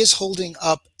 He is holding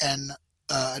up an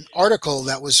article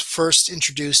that was first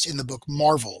introduced in the book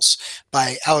Marvels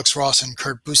by Alex Ross and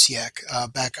Kurt Busiek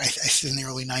back in the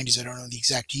early 90s. I don't know the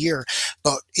exact year,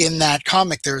 but in that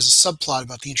comic, there is a subplot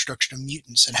about the introduction of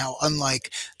mutants and how,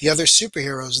 unlike the other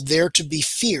superheroes, they're to be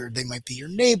feared. They might be your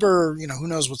neighbor, who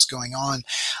knows what's going on.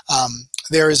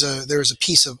 There is a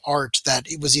piece of art that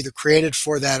it was either created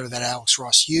for that or that Alex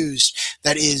Ross used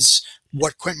that is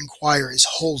what Quentin Quire is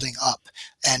holding up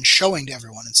and showing to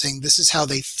everyone and saying, this is how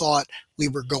they thought we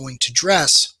were going to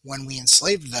dress when we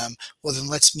enslaved them. Well, then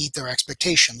let's meet their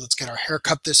expectation. Let's get our hair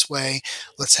cut this way.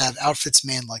 Let's have outfits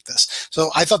made like this. So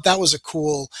I thought that was a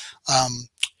cool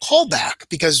callback,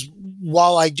 because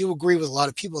while I do agree with a lot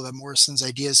of people that Morrison's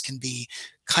ideas can be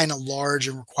kind of large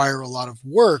and require a lot of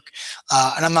work,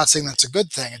 and I'm not saying that's a good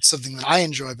thing. It's something that I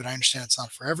enjoy, but I understand it's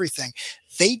not for everything.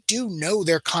 They do know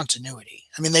their continuity.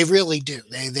 I mean, they really do.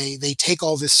 They take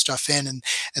all this stuff in and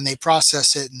they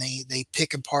process it, and they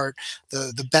pick apart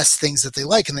the best things that they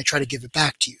like, and they try to give it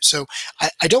back to you. So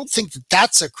I don't think that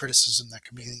that's a criticism that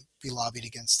can be lobbied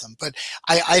against them. But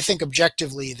I think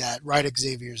objectively that Riot at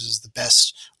Xavier's is the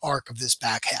best arc of this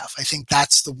back half. I think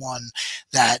that's the one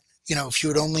that, if you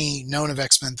had only known of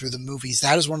X-Men through the movies,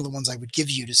 that is one of the ones I would give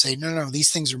you to say, no,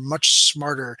 these things are much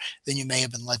smarter than you may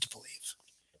have been led to believe.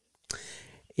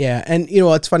 Yeah, and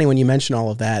it's funny when you mention all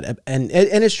of that, and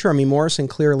it's true. I mean, Morrison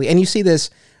clearly, and you see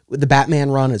this with the Batman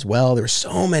run as well. There were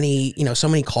so many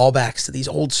callbacks to these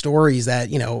old stories that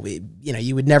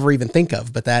you would never even think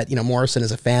of, but that Morrison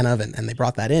is a fan of, and they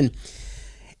brought that in.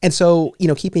 And so,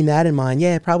 keeping that in mind,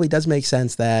 yeah, it probably does make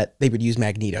sense that they would use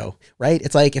Magneto, right?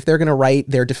 It's like if they're going to write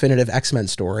their definitive X-Men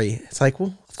story, it's like,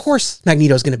 well, of course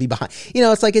Magneto's going to be behind.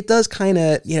 It's like it does kind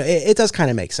of, it does kind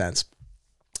of make sense.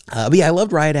 But yeah, I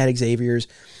loved Riot at Xavier's.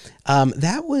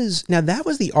 That was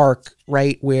the arc,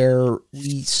 right, where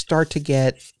we start to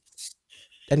get,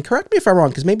 and correct me if I'm wrong,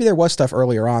 because maybe there was stuff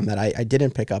earlier on that I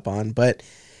didn't pick up on, but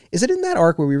is it in that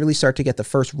arc where we really start to get the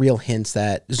first real hints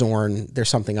that there's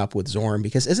something up with Zorn?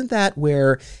 Because isn't that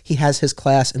where he has his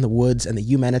class in the woods and the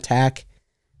U-Men attack,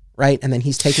 right? And then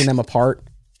he's taking them apart?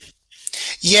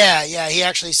 Yeah. He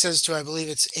actually says to, I believe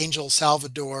it's Angel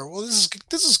Salvador, well, this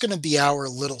is going to be our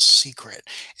little secret.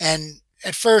 And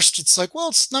at first it's like, well,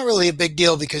 it's not really a big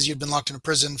deal because you've been locked in a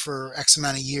prison for X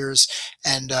amount of years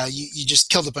and you just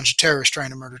killed a bunch of terrorists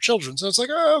trying to murder children. So it's like,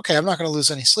 oh, okay, I'm not going to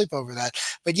lose any sleep over that.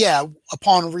 But yeah,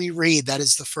 upon reread, that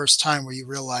is the first time where you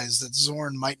realize that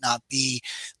Zorn might not be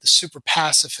the super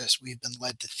pacifist we've been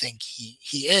led to think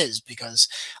he is, because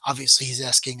obviously he's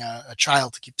asking a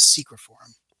child to keep a secret for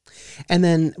him. And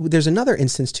then there's another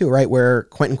instance too, right, where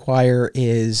Quentin Quire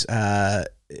is, going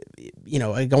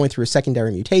through a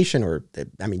secondary mutation, or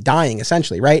dying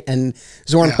essentially, right? And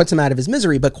Zorn puts him out of his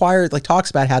misery, but Quire talks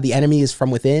about how the enemy is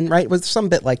from within, right? Was some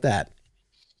bit like that?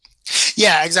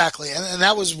 Yeah, exactly. And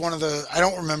that was I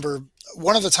don't remember.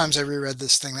 One of the times I reread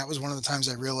this thing, that was one of the times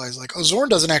I realized, Zorn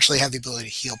doesn't actually have the ability to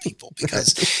heal people,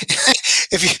 because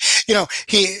if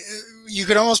he you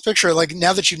could almost picture, like,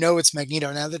 now that you know it's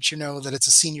Magneto, now that you know that it's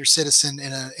a senior citizen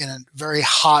in a very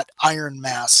hot iron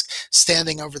mask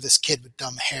standing over this kid with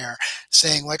dumb hair,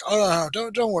 saying like, "Oh no,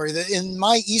 don't worry. In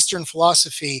my Eastern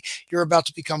philosophy, you're about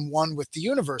to become one with the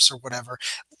universe or whatever."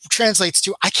 Translates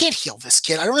to, I can't heal this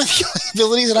kid. I don't have healing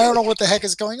abilities, and I don't know what the heck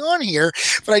is going on here.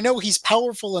 But I know he's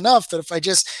powerful enough that if I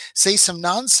just say some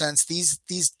nonsense,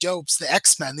 these dopes, the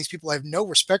X-Men, these people I have no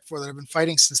respect for that have been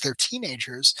fighting since they're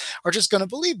teenagers, are just going to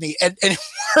believe me, and it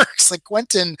works. Like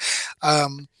Quentin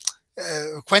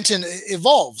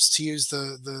evolves, to use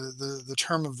the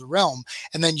term of the realm,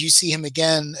 and then you see him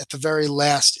again at the very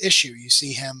last issue. You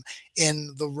see him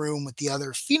in the room with the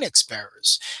other Phoenix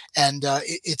Bearers, and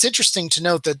it's interesting to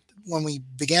note that when we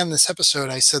began this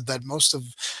episode, I said that most of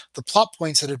the plot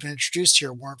points that had been introduced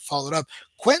here weren't followed up.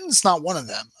 Quentin's not one of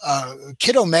them.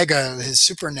 Kid Omega, his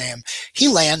super name, he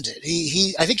landed.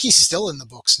 I think he's still in the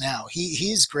books now.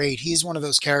 He's great. He's one of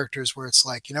those characters where it's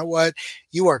like, you know what,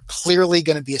 you are clearly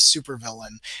going to be a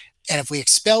supervillain. And if we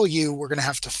expel you, we're going to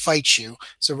have to fight you.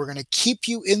 So we're going to keep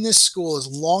you in this school as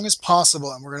long as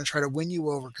possible, and we're going to try to win you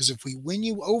over. Because if we win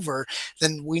you over,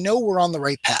 then we know we're on the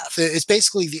right path. It's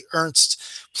basically the Ernst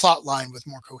plot line with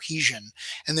more cohesion.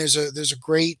 And there's a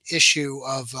great issue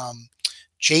of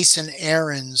Jason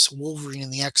Aaron's Wolverine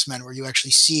and the X-Men, where you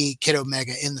actually see Kid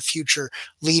Omega in the future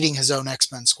leading his own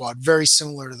X-Men squad, very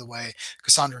similar to the way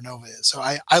Cassandra Nova is. So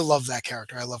I love that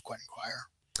character. I love Quentin Quire.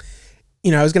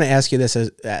 I was going to ask you this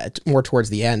as, more towards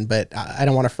the end, but I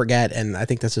don't want to forget, and I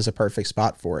think this is a perfect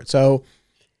spot for it. So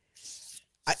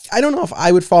I don't know if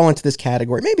I would fall into this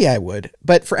category. Maybe I would.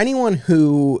 But for anyone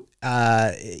who,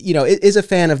 is a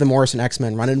fan of the Morrison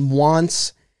X-Men run and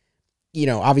wants,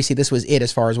 obviously this was it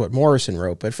as far as what Morrison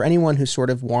wrote, but for anyone who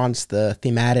sort of wants the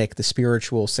thematic, the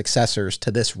spiritual successors to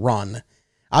this run,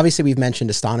 obviously we've mentioned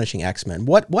Astonishing X-Men.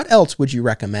 What else would you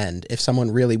recommend if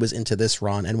someone really was into this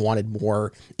run and wanted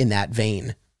more in that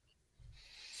vein?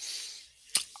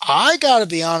 I got to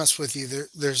be honest with you.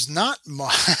 There's not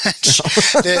much.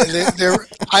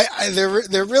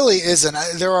 There really isn't.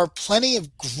 There are plenty of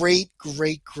great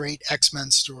X-Men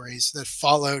stories that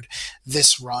followed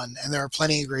this run, and there are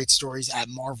plenty of great stories at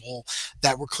Marvel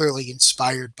that were clearly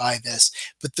inspired by this.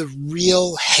 But the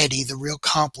real heady, the real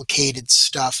complicated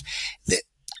stuff,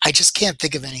 I just can't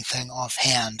think of anything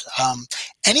offhand.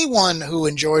 Anyone who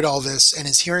enjoyed all this and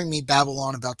is hearing me babble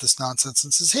on about this nonsense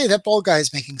and says, "Hey, that bald guy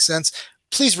is making sense,"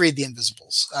 please read The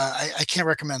Invisibles. I can't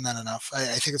recommend that enough. I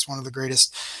think it's one of the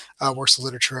greatest works of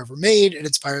literature ever made. It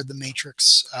inspired The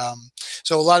Matrix.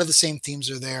 So a lot of the same themes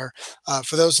are there.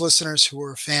 For those listeners who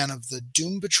are a fan of the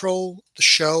Doom Patrol, the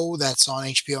show that's on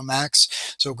HBO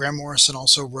Max, so Grant Morrison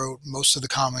also wrote most of the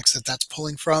comics that's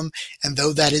pulling from. And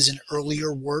though that is an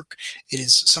earlier work, it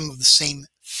is some of the same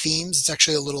themes. It's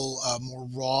actually a little more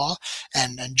raw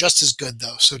and just as good,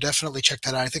 though. So definitely check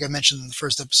that out. I think I mentioned in the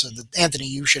first episode that, Anthony,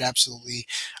 you should absolutely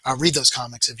read those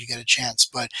comics if you get a chance.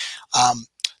 But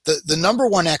the number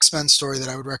one X-Men story that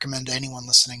I would recommend to anyone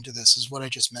listening to this is what I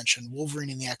just mentioned,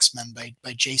 Wolverine and the X-Men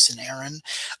by Jason Aaron.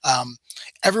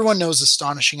 Everyone knows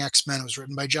Astonishing X-Men. It was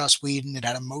written by Joss Whedon. It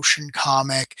had a motion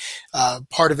comic.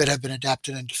 Part of it had been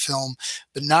adapted into film,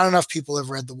 but not enough people have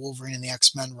read the Wolverine and the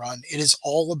X-Men run. It is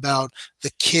all about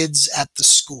the kids at the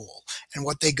school and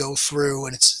what they go through,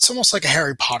 and it's almost like a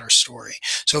Harry Potter story.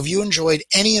 So if you enjoyed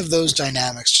any of those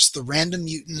dynamics, just the random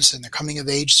mutants and their coming of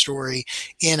age story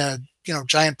in a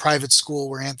giant private school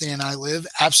where Anthony and I live,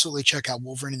 absolutely check out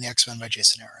Wolverine and the X-Men by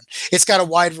Jason Aaron. It's got a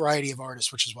wide variety of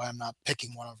artists, which is why I'm not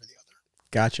picking one over the other.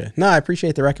 Gotcha. No, I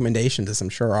appreciate the recommendations, as I'm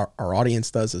sure our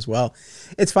audience does as well.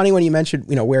 It's funny when you mentioned,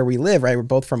 where we live, right? We're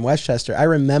both from Westchester. I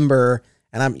remember,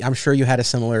 and I'm sure you had a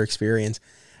similar experience.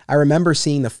 I remember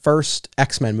seeing the first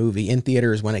X-Men movie in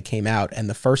theaters when it came out, and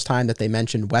the first time that they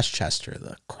mentioned Westchester,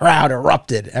 the crowd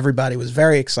erupted. Everybody was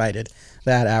very excited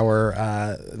that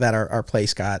our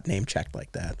place got name checked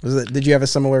like that. Did you have a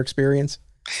similar experience?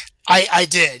 I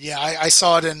did, yeah. I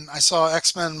saw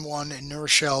X-Men 1 in New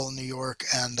Rochelle, New York,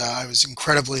 and I was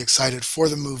incredibly excited for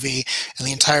the movie. And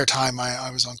the entire time I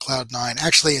was on cloud nine.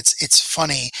 Actually, it's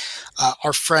funny.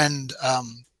 Our friend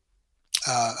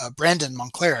Brandon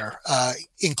Montclair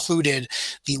included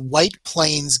the White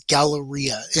Plains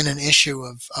Galleria in an issue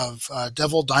of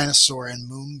Devil Dinosaur and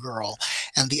Moon Girl,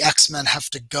 and the X-Men have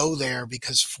to go there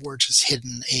because Forge has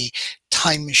hidden a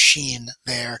time machine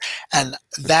there, and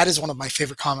that is one of my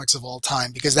favorite comics of all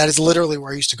time because that is literally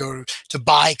where I used to go to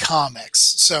buy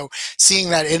comics. So seeing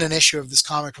that in an issue of this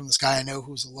comic from this guy I know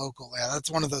who's a local, yeah,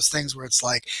 that's one of those things where it's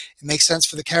like it makes sense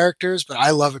for the characters, but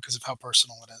I love it because of how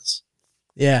personal it is.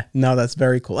 Yeah, no, that's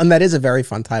very cool. And that is a very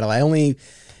fun title.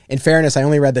 In fairness, I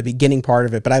only read the beginning part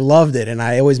of it, but I loved it, and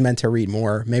I always meant to read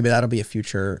more. Maybe that'll be a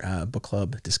future book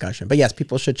club discussion. But yes,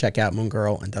 people should check out Moon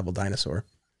Girl and Devil Dinosaur.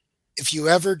 If you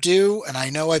ever do, and I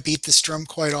know I beat this drum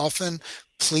quite often,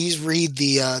 please read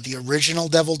the original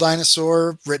Devil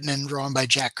Dinosaur, written and drawn by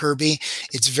Jack Kirby.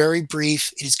 It's very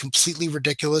brief. It is completely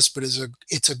ridiculous, but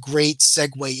it's a great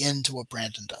segue into what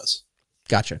Brandon does.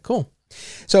 Gotcha. Cool.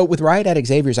 So with Riot at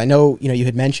Xavier's, I know you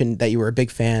had mentioned that you were a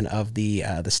big fan of the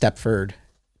Stepford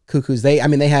Cuckoos. They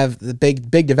have the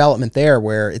big development there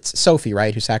where it's Sophie,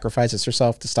 right, who sacrifices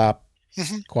herself to stop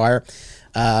Quire.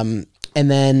 And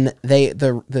then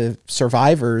the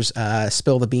survivors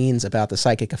spill the beans about the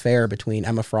psychic affair between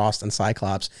Emma Frost and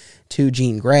Cyclops to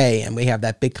Jean Grey, and we have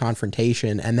that big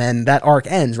confrontation. And then that arc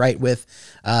ends, right, with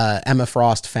Emma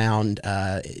Frost found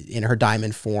in her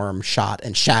diamond form, shot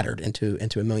and shattered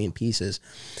into a million pieces,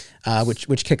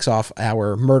 which kicks off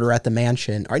our Murder at the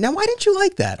Mansion. All right, now, why didn't you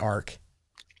like that arc?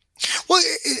 Well,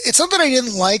 it's not that I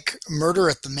didn't like Murder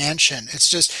at the Mansion. It's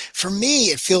just, for me,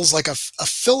 it feels like a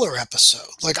filler episode.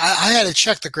 Like, I had to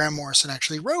check that Grant Morrison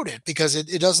actually wrote it, because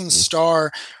it doesn't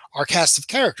star our cast of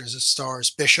characters. It stars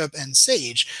Bishop and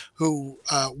Sage, who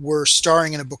were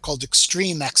starring in a book called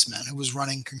Extreme X-Men, who was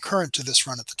running concurrent to this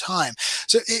run at the time.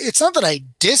 So it's not that I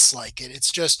dislike it. It's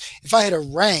just, if I had to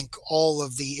rank all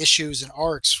of the issues and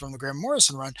arcs from the Grant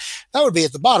Morrison run, that would be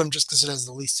at the bottom, just because it has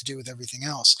the least to do with everything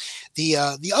else. The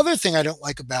other thing I don't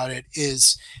like about it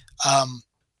is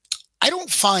I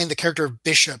don't find the character of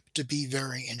Bishop to be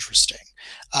very interesting.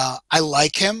 I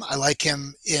like him. I like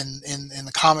him in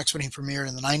the comics when he premiered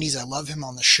in the 90s. I love him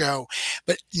on the show.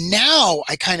 But now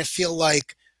I kind of feel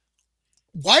like,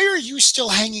 why are you still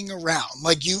hanging around?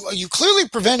 Like, you clearly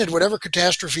prevented whatever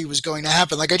catastrophe was going to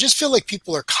happen. Like, I just feel like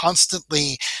people are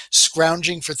constantly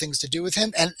scrounging for things to do with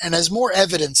him. And as more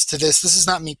evidence to this is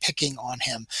not me picking on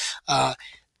him.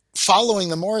 Following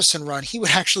the Morrison run, he would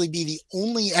actually be the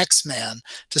only X-Man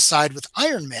to side with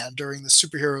Iron Man during the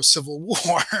superhero Civil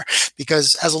War,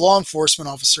 because as a law enforcement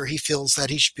officer, he feels that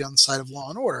he should be on the side of law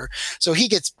and order. So he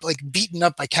gets beaten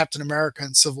up by Captain America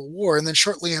in Civil War, and then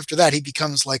shortly after that, he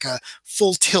becomes like a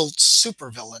full tilt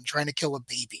supervillain trying to kill a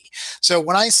baby. So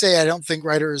when I say I don't think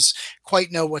writers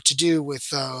quite know what to do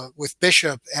with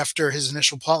Bishop after his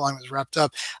initial plotline was wrapped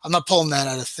up, I'm not pulling that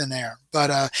out of thin air.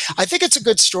 But I think it's a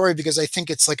good story, because I think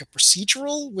it's like a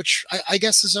procedural, which I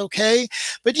guess is okay.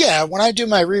 But yeah, when I do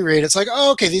my reread, it's like,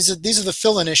 oh, okay, these are the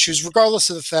fill-in issues, regardless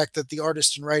of the fact that the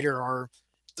artist and writer are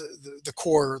the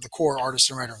core artist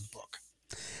and writer of the book.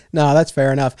 No, that's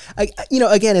fair enough.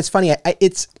 Again, it's funny.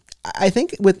 I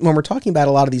think when we're talking about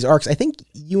a lot of these arcs, I think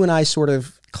you and I sort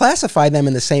of classify them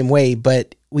in the same way,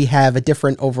 but we have a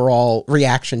different overall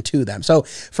reaction to them. So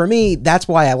for me, that's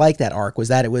why I like that arc, was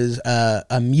that it was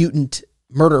a mutant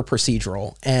murder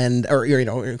procedural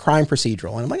or crime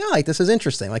procedural. And I'm like, oh, this is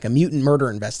interesting, like a mutant murder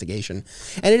investigation.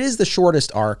 And it is the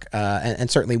shortest arc,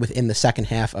 and certainly within the second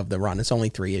half of the run. It's only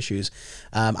 3 issues.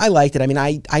 I liked it. I mean,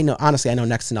 I know, honestly, I know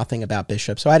next to nothing about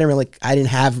Bishop, so I didn't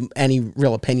have any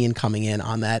real opinion coming in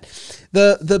on that.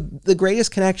 The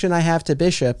greatest connection I have to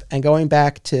Bishop, and going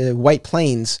back to White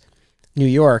Plains, New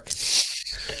York,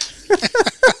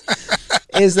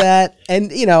 is that, and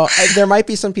there might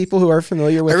be some people who are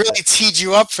familiar with. I really teed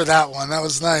you up for that one. That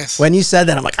was nice. When you said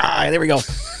that, I'm like, there we go.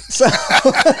 So,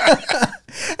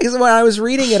 because when I was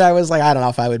reading it, I was like, I don't know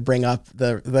if I would bring up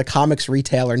the comics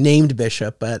retailer named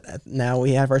Bishop, but now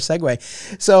we have our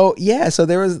segue. So yeah, so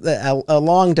there was a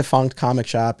long defunct comic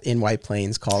shop in White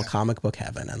Plains called Comic Book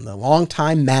Heaven, and the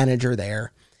longtime manager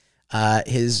there,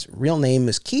 his real name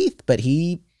is Keith, but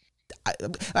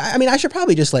I mean, I should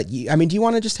probably just let you. I mean, do you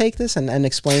want to just take this and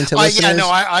explain to listeners? Yeah, no,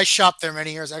 I shopped there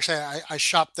many years. Actually, I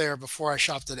shopped there before I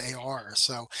shopped at AR.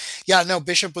 So, yeah, no,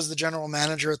 Bishop was the general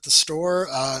manager at the store.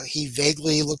 He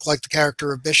vaguely looked like the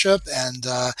character of Bishop, and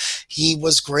he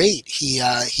was great.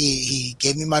 He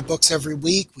gave me my books every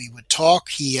week. We would talk.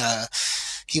 He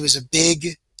was a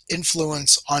big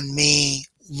influence on me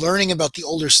learning about the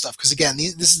older stuff, because again,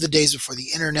 this is the days before the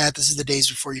internet. This is the days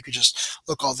before you could just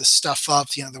look all this stuff up.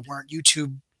 There weren't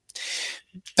YouTube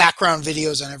background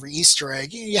videos on every Easter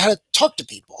egg. You had to talk to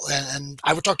people, and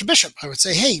I would talk to Bishop. I would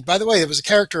say, hey, by the way, there was a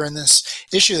character in this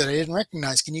issue that I didn't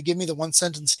recognize. Can you give me the one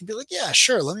sentence? And he'd be like, yeah,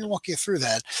 sure. Let me walk you through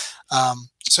that.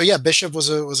 So yeah, Bishop was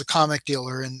a comic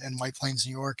dealer in White Plains,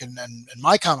 New York, and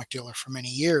my comic dealer for many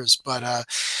years. But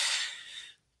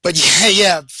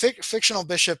yeah, fictional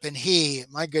Bishop and he,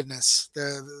 my goodness,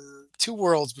 the two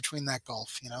worlds between that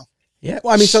gulf, Yeah,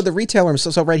 well, I mean, so the retailer,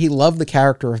 right, he loved the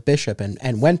character of Bishop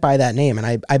and went by that name,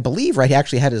 and I believe, right, he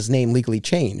actually had his name legally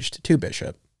changed to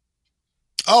Bishop.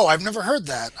 Oh, I've never heard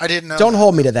that. I didn't know Don't that.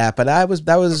 hold me No. to that, but that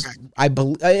was Okay. I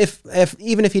believe if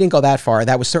even if he didn't go that far,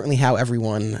 that was certainly how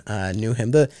everyone knew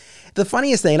him. The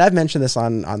funniest thing, and I've mentioned this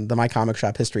on the My Comic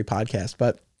Shop History podcast,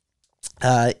 but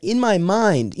in my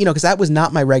mind, because that was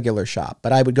not my regular shop,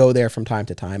 but I would go there from time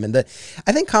to time. And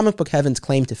I think Comic Book Heaven's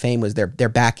claim to fame was their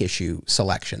back issue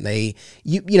selection.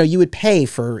 You would pay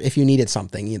for if you needed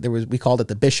something. We called it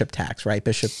the Bishop tax, right?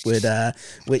 Bishop would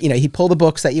he'd pull the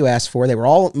books that you asked for. They were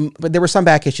all, but there were some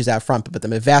back issues out front, but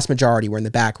the vast majority were in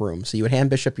the back room. So you would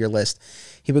hand Bishop your list.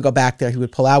 He would go back there. He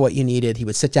would pull out what you needed. He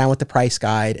would sit down with the price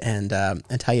guide and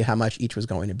tell you how much each was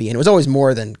going to be. And it was always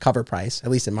more than cover price, at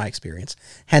least in my experience.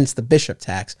 Hence the Bishop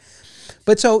tax.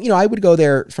 But so, I would go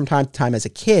there from time to time as a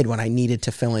kid when I needed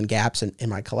to fill in gaps in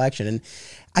my collection. And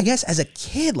I guess as a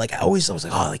kid, like I was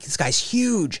like, oh, like this guy's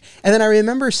huge. And then I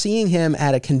remember seeing him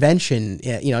at a convention,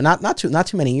 not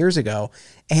too many years ago.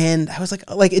 And I was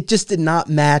like it just did not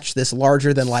match this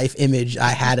larger than life image I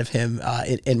had of him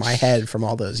in my head from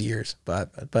all those years.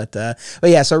 But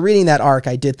yeah, so reading that arc,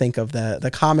 I did think of the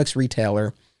comics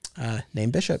retailer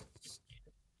named Bishop.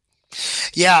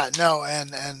 Yeah, no,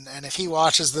 and if he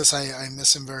watches this, I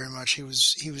miss him very much. He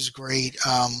was great.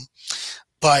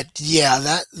 But yeah,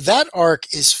 that arc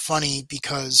is funny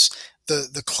because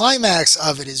the climax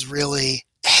of it is really,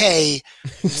 hey,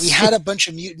 we had a bunch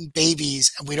of mutant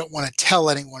babies and we don't want to tell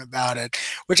anyone about it,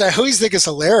 which I always think is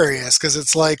hilarious because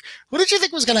it's like, what did you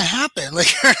think was going to happen?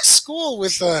 Like you're in a school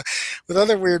with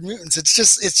other weird mutants. It's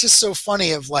just so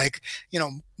funny of like,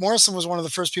 Morrison was one of the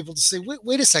first people to say,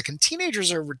 wait a second,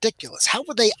 teenagers are ridiculous. How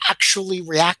would they actually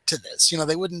react to this?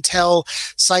 They wouldn't tell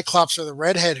Cyclops or the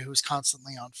redhead who's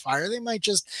constantly on fire. They might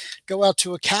just go out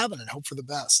to a cabin and hope for the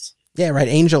best. Yeah, right.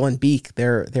 Angel and Beak,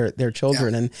 they're Yeah.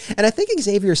 children, and I think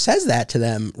Xavier says that to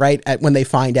them when they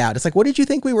find out. It's like, what did you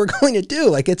think we were going to do?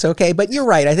 Like, it's okay, but you're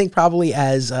right. I think probably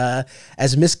as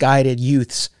misguided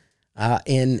youths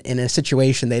in a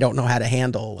situation they don't know how to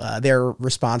handle, their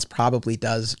response probably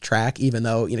does track. Even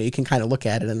though you can kind of look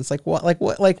at it and it's like,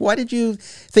 why did you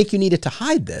think you needed to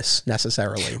hide this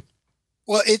necessarily?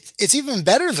 Well, it's even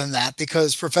better than that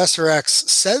because Professor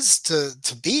X says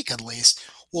to Beak at least,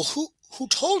 well, who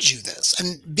told you this?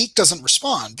 And Beak doesn't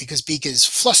respond because Beak is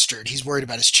flustered. He's worried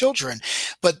about his children.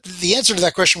 But the answer to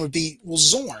that question would be, well,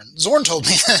 Zorn. Zorn told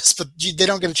me this, but they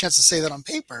don't get a chance to say that on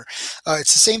paper.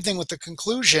 It's the same thing with the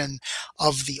conclusion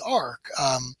of the arc.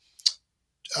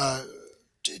 Uh,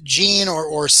 Jean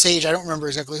or Sage, I don't remember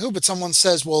exactly who, but someone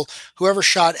says, well, whoever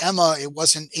shot Emma, it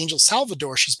wasn't Angel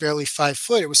Salvador. She's barely 5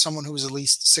 foot. It was someone who was at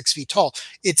least 6 feet tall.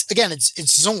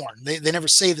 It's Zorn. They never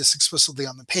say this explicitly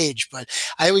on the page, but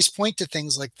I always point to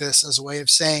things like this as a way of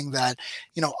saying that,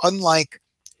 unlike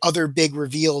other big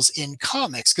reveals in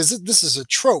comics, because this is a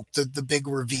trope, the big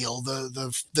reveal,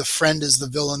 the friend is the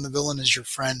villain is your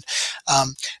friend.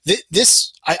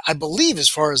 This, I believe, as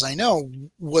far as I know,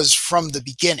 was from the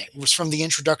beginning, was from the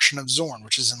introduction of Zorn,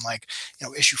 which is in like,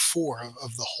 issue 4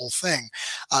 of the whole thing.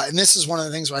 And this is one of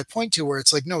the things where I point to where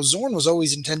it's like, no, Zorn was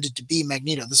always intended to be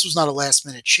Magneto. This was not a last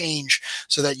minute change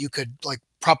so that you could like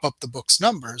prop up the book's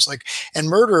numbers. Like, and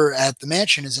Murder at the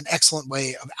Mansion is an excellent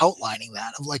way of outlining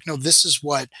that, of like, no, this is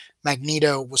what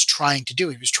Magneto was trying to do.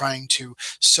 He was trying to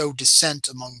sow dissent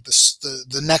among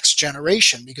the next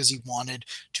generation because he wanted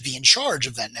to be in charge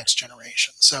of that next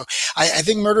generation. So I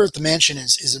think Murder at the Mansion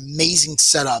is amazing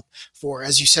setup for,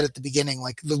 as you said at the beginning,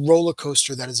 like the roller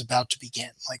coaster that is about to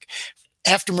begin. Like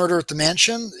after Murder at the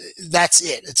Mansion, that's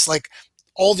it. It's like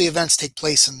all the events take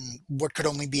place in what could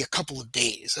only be a couple of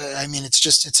days. I mean,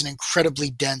 it's an incredibly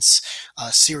dense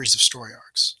series of story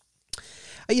arcs.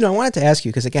 I wanted to ask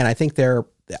you because again, I think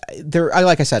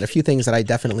like I said, a few things that I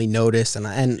definitely noticed, and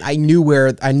I knew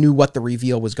what the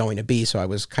reveal was going to be, so I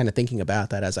was kind of thinking about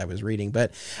that as I was reading.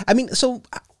 But just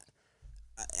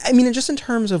in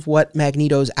terms of what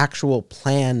Magneto's actual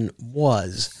plan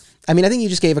was. I mean, I think you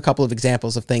just gave a couple of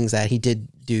examples of things that he did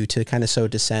do to kind of sow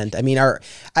dissent. I mean, and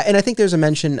I think there's a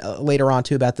mention later on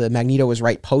too about the Magneto was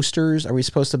right posters. Are we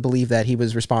supposed to believe that he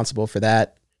was responsible for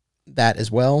that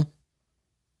as well?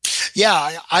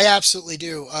 Yeah, I absolutely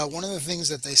do. One of the things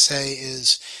that they say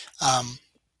is um,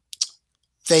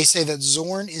 they say that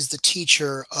Zorn is the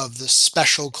teacher of the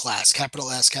special class, capital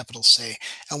S, capital C.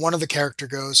 And one of the character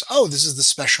goes, oh, this is the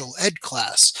special ed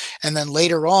class. And then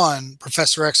later on,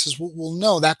 Professor X says, well,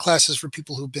 no, that class is for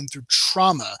people who've been through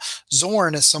trauma.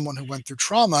 Zorn is someone who went through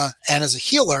trauma and as a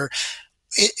healer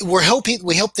we hope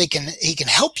he can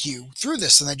help you through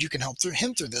this and that you can help through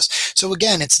him through this. So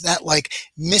again, it's that like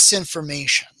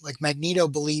misinformation. Like Magneto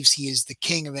believes he is the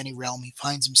king of any realm he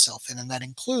finds himself in, and that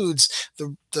includes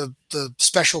the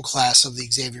special class of the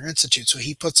Xavier Institute. So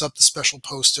he puts up the special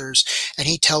posters and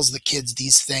he tells the kids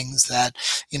these things that,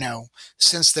 you know,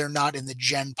 since they're not in the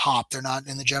gen pop, they're not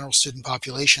in the general student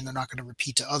population, they're not going to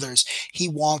repeat to others. He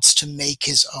wants to make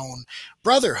his own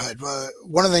brotherhood.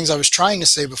 One of the things I was trying to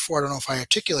say before, I don't know if I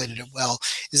articulated it well,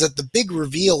 is that the big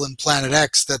reveal in Planet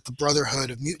X that the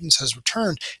Brotherhood of Mutants has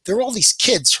returned, there are all these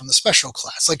kids from the special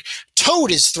class. Like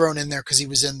Toad is thrown in there because he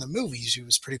was in the movies. He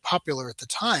was pretty popular at the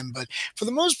time, but for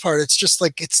the most part, it's just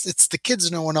like it's the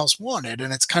kids no one else wanted,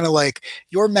 and it's kind of like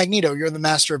you're Magneto, you're the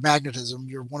master of magnetism,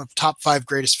 you're one of the top 5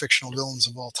 greatest fictional villains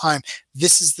of all time.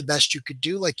 This is the best you could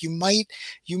do. Like you might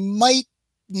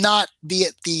not be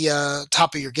at the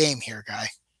top of your game here, guy.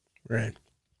 Right.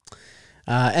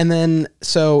 And then,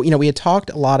 so, we had talked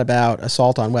a lot about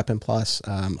Assault on Weapon Plus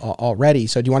already.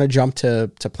 So do you want to jump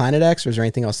to Planet X, or is there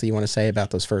anything else that you want to say about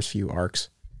those first few arcs?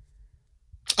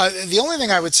 The only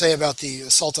thing I would say about the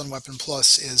Assault on Weapon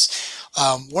Plus is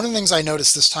one of the things I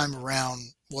noticed this time around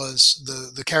was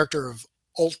the character of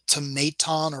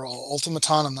Ultimaton or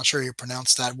Ultimaton. I'm not sure how you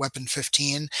pronounce that. Weapon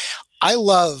 15. I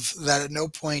love that at no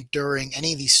point during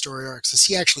any of these story arcs does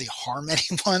he actually harm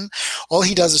anyone. All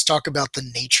he does is talk about the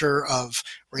nature of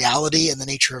reality and the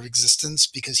nature of existence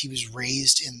because he was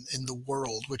raised in the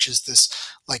world, which is this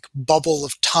like bubble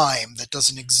of time that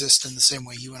doesn't exist in the same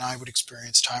way you and I would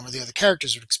experience time or the other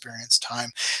characters would experience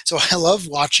time. So I love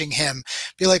watching him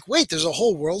be like, wait, there's a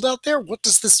whole world out there? What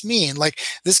does this mean? Like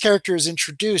this character is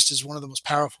introduced as one of the most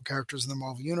powerful characters in the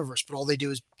Marvel Universe, but all they do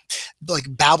is like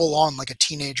babble on like a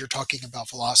teenager talking about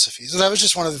philosophy. So that was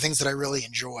just one of the things that I really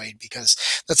enjoyed because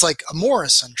that's like a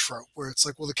Morrison trope where it's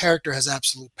like, well, the character has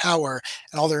absolute power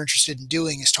and all they're interested in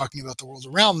doing is talking about the world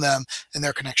around them and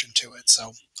their connection to it.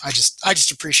 So I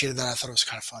just appreciated that. I thought it was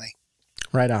kind of funny.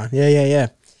 Right on. Yeah, yeah, yeah.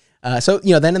 So,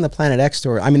 then in the Planet X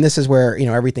story, I mean, this is where,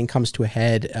 everything comes to a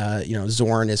head.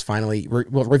 Zorn is finally,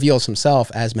 reveals himself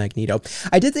as Magneto.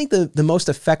 I did think the most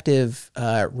effective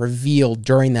reveal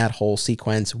during that whole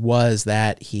sequence was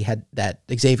that that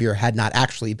Xavier had not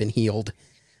actually been healed.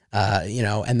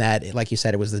 And that, like you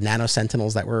said, it was the nano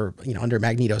sentinels that were, under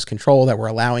Magneto's control that were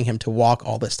allowing him to walk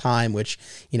all this time, which,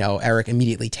 Eric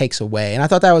immediately takes away. And I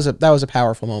thought that was a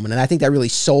powerful moment. And I think that really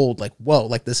sold like, whoa,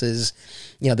 like this is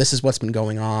what's been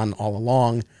going on all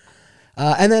along.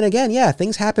 And then again, yeah,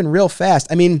 things happen real fast.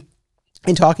 I mean,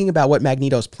 in talking about what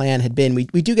Magneto's plan had been, we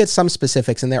do get some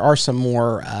specifics and there are some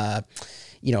more,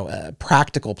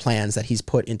 practical plans that he's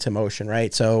put into motion,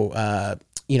 right? So,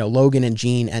 Logan and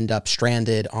Jean end up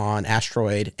stranded on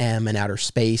asteroid M in outer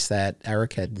space that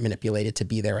Eric had manipulated to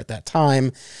be there at that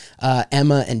time.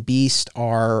 Emma and Beast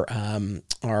are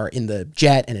in the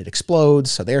jet and it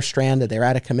explodes, so they're stranded. They're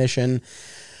out of commission.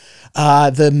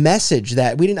 The message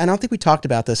that I don't think we talked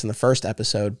about this in the first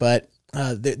episode, but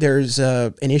there's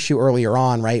an issue earlier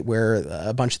on, right, where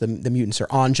a bunch of the mutants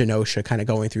are on Genosha, kind of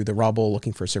going through the rubble,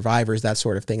 looking for survivors, that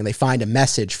sort of thing, and they find a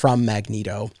message from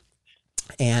Magneto.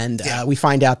 And we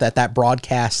find out that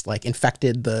broadcast like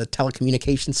infected the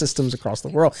telecommunication systems across the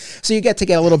world. So you get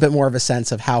a little bit more of a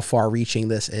sense of how far reaching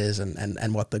this is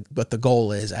and what the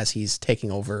goal is as he's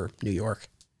taking over New York.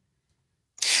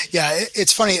 Yeah,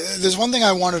 it's funny. There's one thing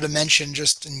I wanted to mention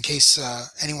just in case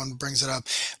anyone brings it up,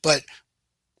 but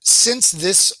since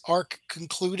this arc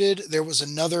concluded, there was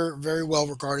another very well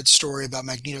regarded story about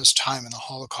Magneto's time in the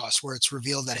Holocaust where it's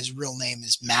revealed that his real name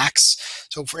is Max.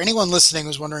 So, for anyone listening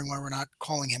who's wondering why we're not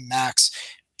calling him Max,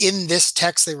 in this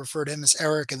text they refer to him as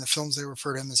Eric. In the films they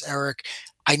refer to him as Eric.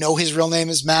 I know his real name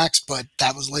is Max, but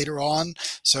that was later on.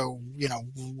 So,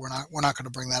 we're not going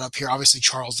to bring that up here. Obviously,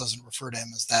 Charles doesn't refer to him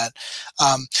as that.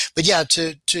 But yeah,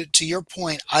 to your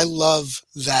point, I love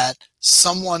that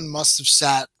someone must have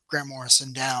sat Grant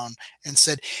Morrison down and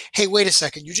said, hey, wait a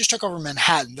second, you just took over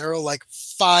Manhattan. There are like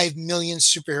 5 million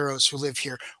superheroes who live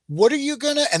here. What are you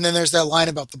gonna? And then there's that line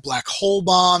about the black hole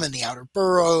bomb and the outer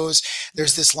boroughs.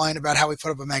 There's this line about how we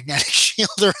put up a magnetic shield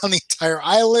around the entire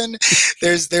island.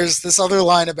 There's this other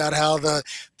line about how the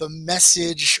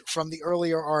message from the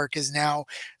earlier arc is now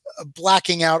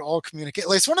blacking out all communication.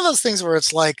 Like, it's one of those things where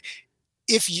it's like,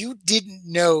 if you didn't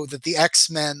know that the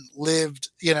X-Men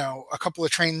lived, a couple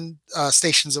of train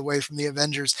stations away from the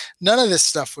Avengers, none of this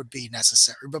stuff would be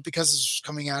necessary. But because this was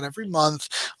coming out every month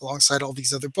alongside all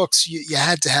these other books, you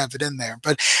had to have it in there.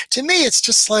 But to me, it's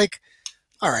just like,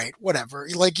 all right, whatever.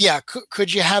 Like, yeah,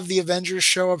 could you have the Avengers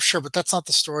show up? Sure, but that's not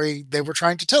the story they were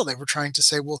trying to tell. They were trying to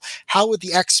say, well, how would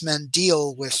the X-Men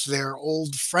deal with their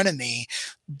old frenemy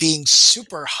being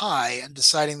super high and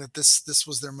deciding that this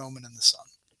was their moment in the sun?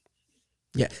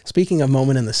 Yeah. Speaking of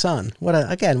moment in the sun, what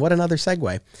another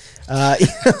segue.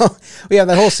 You know, we have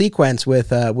that whole sequence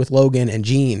with Logan and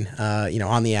Jean, you know,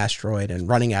 on the asteroid and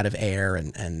running out of air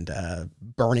and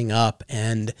burning up,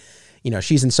 and you know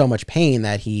she's in so much pain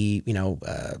that he, you know,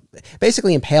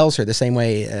 basically impales her the same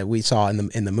way we saw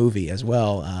in the movie as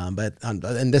well. But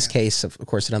in this case, of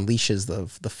course, it unleashes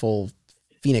the full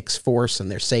Phoenix Force and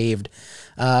they're saved.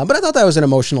 But I thought that was an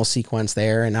emotional sequence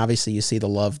there, and obviously you see the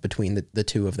love between the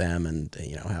two of them, and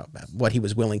you know what he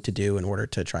was willing to do in order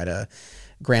to try to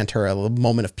grant her a little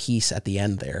moment of peace at the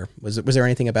end. There was there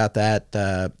anything about that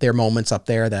their moments up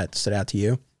there that stood out to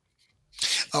you?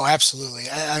 Oh, absolutely.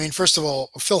 I mean, first of all,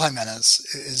 Phil Jimenez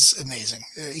is amazing.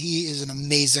 He is an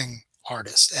amazing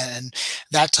artist, and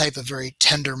that type of very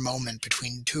tender moment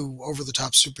between two over the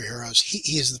top superheroes,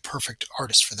 he is the perfect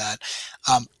artist for that.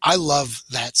 I love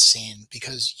that scene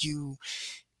because you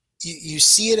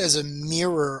see it as a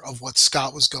mirror of what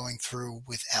Scott was going through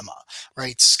with Emma,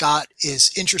 right? Scott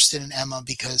is interested in Emma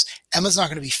because Emma's not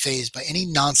going to be fazed by any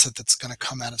nonsense that's going to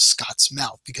come out of Scott's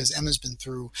mouth because Emma's been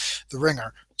through the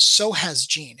ringer. So has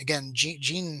Jean. Again,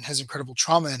 Jean has incredible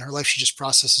trauma in her life. She just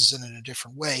processes it in a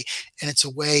different way. And it's a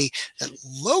way that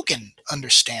Logan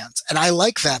understands. And I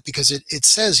like that because it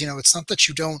says, you know, it's not that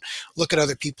you don't look at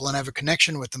other people and have a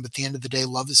connection with them, but at the end of the day,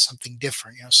 love is something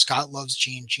different. You know, Scott loves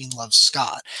Jean, Jean loves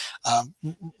Scott. Um,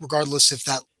 regardless if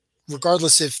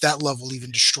that love will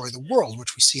even destroy the world,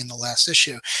 which we see in the last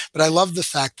issue. But I love the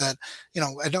fact that, you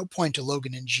know, at no point do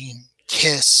Logan and Jean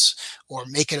kiss or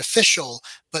make it official,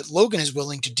 but Logan is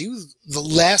willing to do the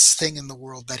last thing in the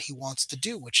world that he wants to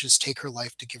do, which is take her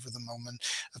life to give her the moment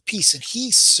of peace. And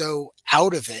he's so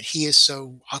out of it, he is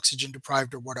so oxygen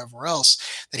deprived or whatever else,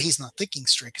 that he's not thinking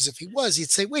straight. Because if he was,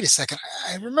 he'd say, wait a second,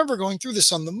 I remember going through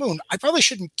this on the moon. I probably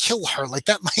shouldn't kill her. Like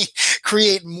that might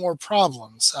create more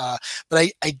problems.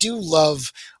 But I do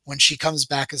love when she comes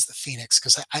back as the Phoenix,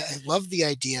 because I love the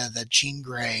idea that Jean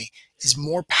Grey is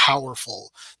more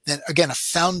powerful than, again, a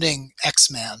founding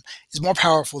X-Man is more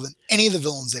powerful than any of the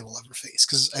villains they will ever face.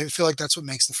 Because I feel like that's what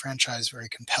makes the franchise very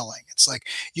compelling. It's like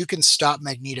you can stop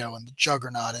Magneto and the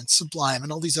Juggernaut and Sublime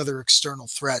and all these other external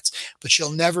threats, but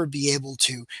you'll never be able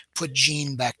to put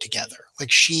Jean back together. Like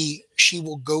she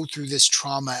will go through this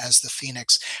trauma as the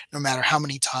Phoenix, no matter how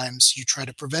many times you try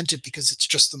to prevent it, because it's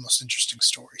just the most interesting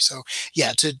story. So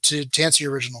yeah, to answer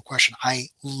your original question, I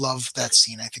love that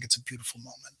scene. I think it's a beautiful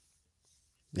moment.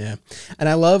 Yeah. And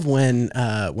I love when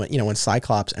you know, when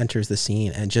Cyclops enters the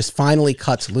scene and just finally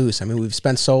cuts loose. I mean, we've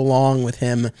spent so long with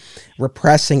him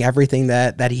repressing everything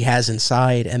that he has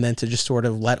inside, and then to just sort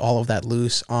of let all of that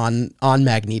loose on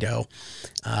Magneto,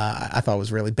 I thought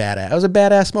was really badass. It was a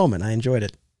badass moment. I enjoyed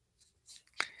it.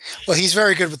 Well, he's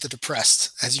very good with the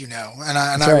depressed, as you know, and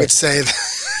That's I right. would say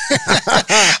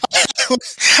that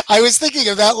I was thinking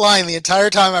of that line the entire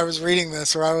time I was reading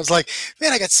this, where I was like,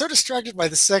 man, I got so distracted by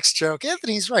the sex joke.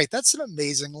 Anthony's right. That's an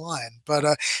amazing line. But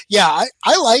yeah,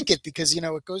 I like it because, you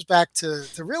know, it goes back to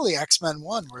really X-Men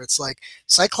 1, where it's like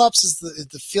Cyclops is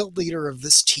the field leader of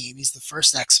this team. He's the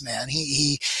first X-Man.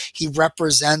 He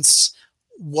represents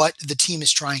what the team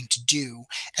is trying to do,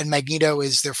 and Magneto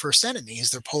is their first enemy,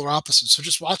 is their polar opposite. So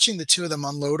just watching the two of them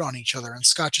unload on each other, and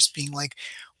Scott just being like,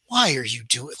 why are you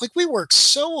doing, like, we work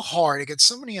so hard against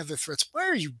so many other threats, why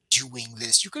are you doing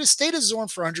this? You could have stayed as Zorn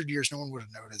for 100 years, no one would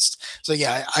have noticed. So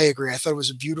yeah, I agree. I thought it was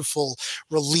a beautiful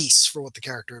release for what the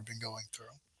character had been going through.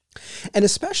 And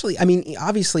especially, I mean,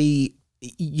 obviously,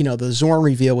 you know, the Zorn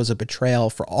reveal was a betrayal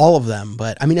for all of them,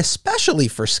 but I mean, especially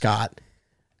for Scott.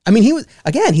 I mean,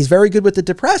 he's very good with the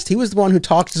depressed. He was the one who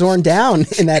talked Zorn down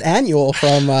in that annual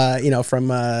from going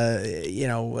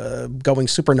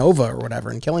supernova or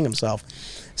whatever and killing himself.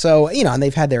 So, you know, and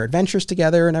they've had their adventures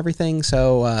together and everything.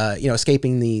 So, you know,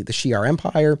 escaping the Shi'ar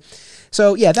Empire.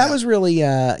 So, yeah, that was really,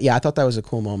 I thought that was a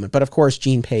cool moment. But of course,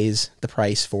 Jean pays the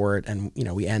price for it. And, you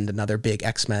know, we end another big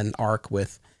X-Men arc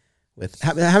with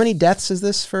how many deaths is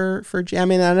this for Jean? I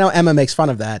mean, I know Emma makes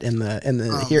fun of that in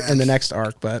the next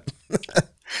arc, but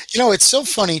You know, it's so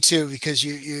funny too, because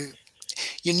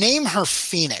you name her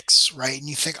Phoenix, right? And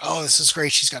you think, oh, this is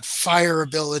great. She's got fire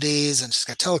abilities and she's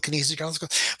got telekinesis.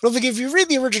 But if you read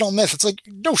the original myth, it's like,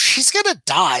 no, she's going to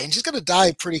die, and she's going to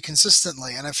die pretty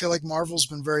consistently. And I feel like Marvel's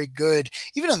been very good,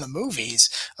 even in the movies,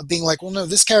 of being like, well, no,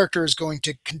 this character is going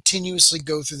to continuously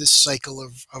go through this cycle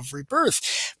of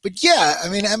rebirth. But yeah, I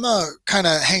mean, Emma kind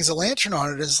of hangs a lantern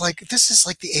on it. It's like, this is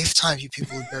like the 8th time you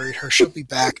people have buried her. She'll be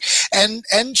back. And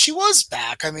she was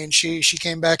back. I mean, she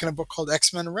came back in a book called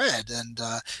X-Men Red, and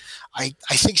I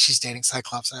think she's dating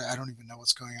Cyclops. I don't even know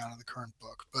what's going on in the current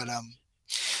book,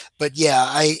 but yeah,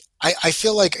 I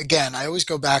feel like, again, I always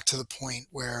go back to the point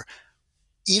where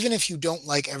even if you don't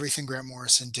like everything Grant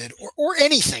Morrison did, or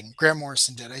anything Grant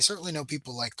Morrison did, I certainly know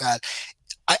people like that.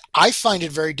 I find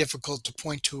it very difficult to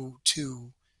point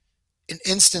to an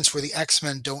instance where the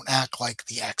X-Men don't act like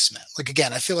the X-Men. Like,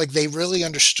 again, I feel like they really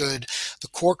understood the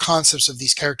core concepts of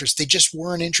these characters. They just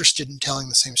weren't interested in telling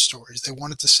the same stories. They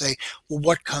wanted to say, well,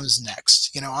 what comes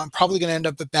next? You know, I'm probably going to end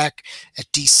up back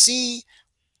at DC.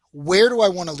 Where do I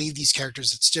want to leave these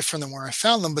characters that's different than where I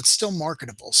found them, but still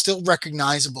marketable, still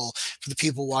recognizable for the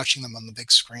people watching them on the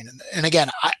big screen? And again,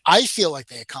 I feel like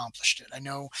they accomplished it. I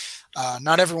know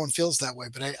not everyone feels that way,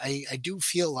 but I do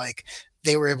feel like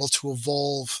they were able to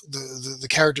evolve the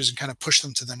characters and kind of push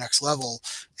them to the next level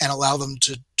and allow them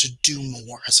to do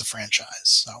more as a franchise.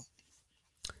 So,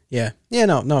 yeah,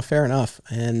 no, fair enough.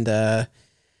 And,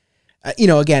 you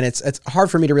know, again, it's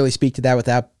hard for me to really speak to that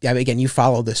without, I mean, again, you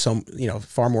follow this so, you know,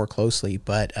 far more closely,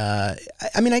 but, I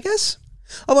mean, I guess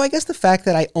the fact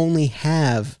that I only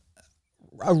have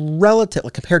a relative,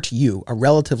 like, compared to you, a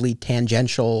relatively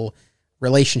tangential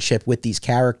relationship with these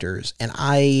characters. And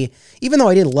even though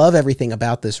I didn't love everything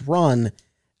about this run,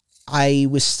 I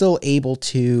was still able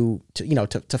to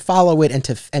follow it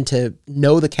and to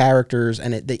know the characters,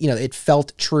 and it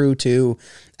felt true to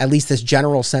at least this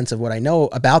general sense of what I know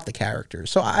about the characters.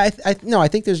 So I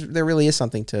think there really is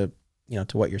something to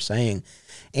what you're saying.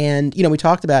 And, we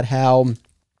talked about how,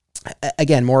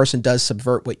 again, Morrison does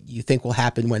subvert what you think will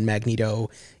happen when Magneto,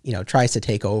 tries to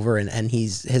take over, and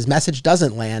his message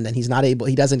doesn't land, and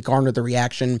he doesn't garner the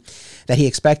reaction that he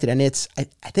expected. And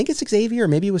I think it's Xavier, or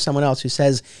maybe it was someone else, who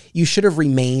says you should have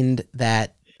remained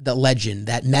the legend,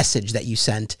 that message that you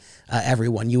sent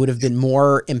everyone. You would have been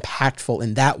more impactful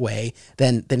in that way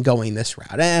than going this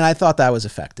route. And I thought that was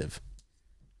effective.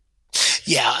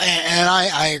 Yeah, and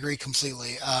I agree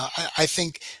completely. I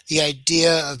think the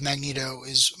idea of Magneto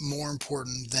is more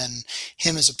important than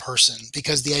him as a person,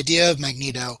 because the idea of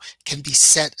Magneto can be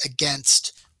set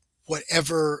against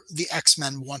whatever the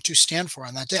X-Men want to stand for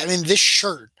on that day. I mean, this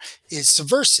shirt is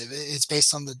subversive. It's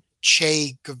based on the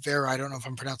Che Guevara, I don't know if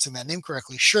I'm pronouncing that name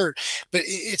correctly, shirt, but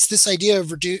it's this idea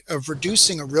of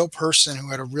reducing a real person who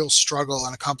had a real struggle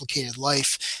and a complicated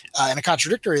life and a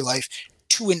contradictory life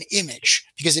to an image,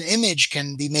 because an image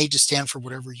can be made to stand for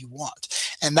whatever you want.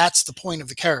 And that's the point of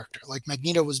the character. Like,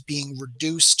 Magneto was being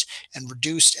reduced and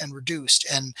reduced and reduced,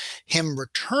 and him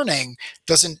returning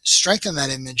doesn't strengthen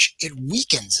that image. It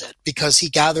weakens it, because he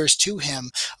gathers to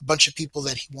him a bunch of people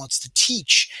that he wants to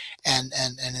teach and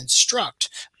instruct.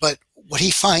 But what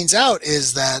he finds out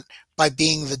is that by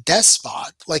being the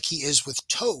despot, like he is with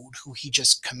Toad, who he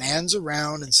just commands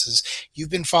around and says, you've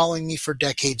been following me for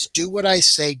decades, do what I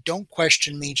say, don't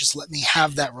question me, just let me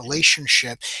have that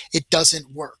relationship. It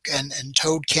doesn't work, and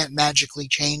Toad can't magically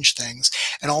change things,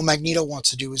 and all Magneto wants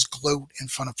to do is gloat in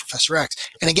front of Professor X.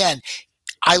 And again,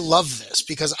 I love this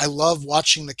because I love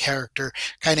watching the character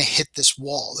kind of hit this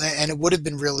wall. And it would have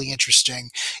been really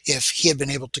interesting if he had been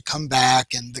able to come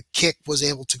back and the kick was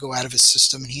able to go out of his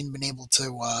system, and he'd been able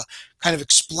to kind of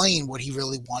explain what he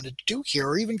really wanted to do here,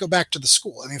 or even go back to the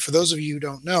school. I mean, for those of you who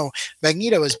don't know,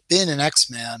 Magneto has been an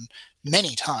X-Man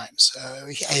many times.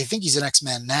 I think he's an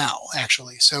X-Man now,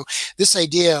 actually. So this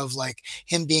idea of like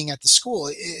him being at the school,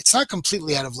 it's not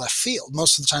completely out of left field.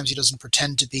 Most of the times he doesn't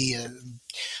pretend to be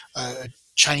a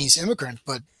Chinese immigrant,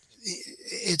 but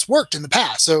it's worked in the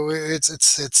past. So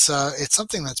it's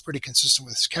something that's pretty consistent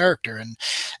with his character.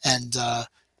 And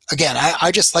again,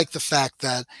 I just like the fact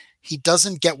that he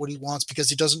doesn't get what he wants because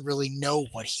he doesn't really know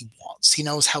what he wants. He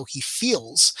knows how he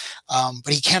feels,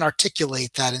 but he can't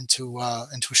articulate that into a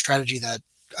strategy that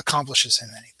accomplishes him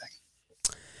anything.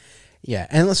 Yeah.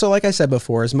 And so, like I said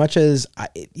before, as much as,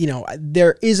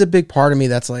 there is a big part of me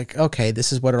that's like, okay,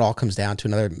 this is what it all comes down to,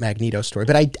 another Magneto story.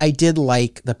 But I did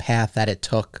like the path that it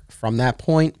took from that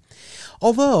point.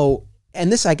 Although,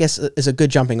 and this, I guess, is a good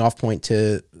jumping off point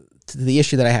to the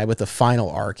issue that I had with the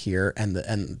final arc here and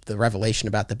the revelation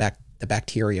about the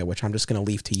bacteria, which I'm just going to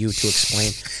leave to you to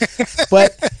explain.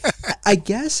 But I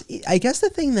guess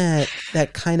the thing that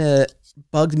kind of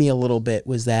bugged me a little bit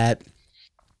was that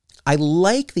I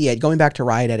like the going back to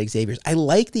Riot at Xavier's. I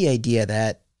like the idea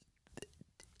that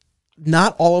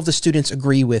not all of the students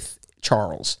agree with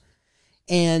Charles,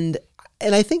 and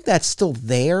I think that's still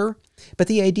there. But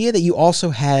the idea that you also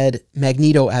had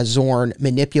Magneto as Zorn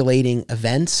manipulating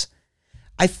events,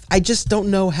 I just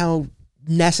don't know how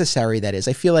necessary that is.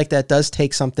 I feel like that does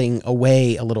take something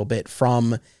away a little bit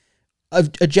from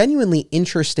a genuinely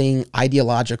interesting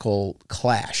ideological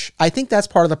clash. I think that's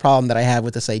part of the problem that I have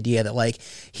with this idea that like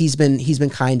he's been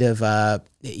kind of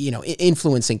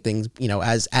influencing things,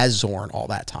 as Zorn all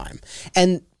that time.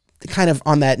 And kind of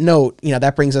on that note,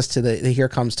 that brings us to the Here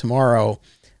Comes Tomorrow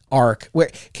arc. Where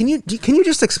can you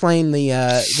just explain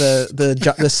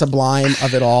the sublime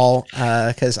of it all?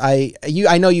 Because I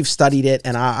know you've studied it,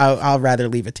 and I'll rather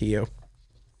leave it to you.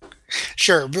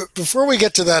 Sure. But before we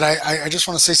get to that, I just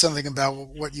want to say something about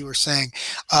what you were saying.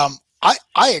 I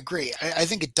agree. I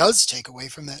think it does take away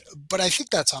from that, but I think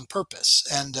that's on purpose.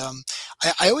 And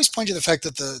I always point to the fact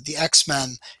that the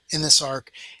X-Men in this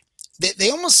arc,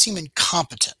 they almost seem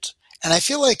incompetent. And I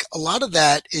feel like a lot of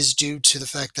that is due to the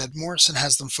fact that Morrison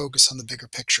has them focus on the bigger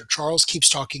picture. Charles keeps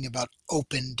talking about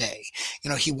open day.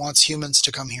 He wants humans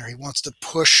to come here. He wants to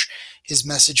push his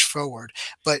message forward.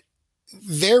 But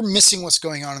they're missing what's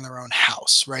going on in their own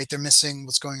house, right? They're missing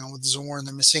what's going on with Zorn.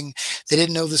 They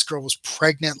didn't know this girl was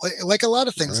pregnant, like a lot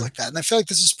of things like that. And I feel like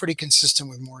this is pretty consistent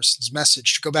with Morrison's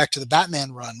message. To go back to the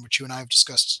Batman run, which you and I have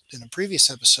discussed in a previous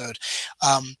episode,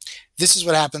 this is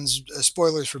what happens,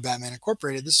 spoilers for Batman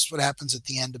Incorporated, this is what happens at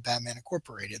the end of Batman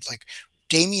Incorporated. Like,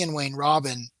 Damian Wayne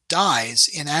Robin dies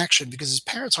in action because his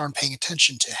parents aren't paying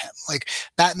attention to him. Like,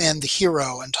 Batman the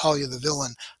hero and Talia the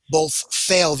villain both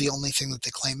fail the only thing that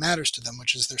they claim matters to them,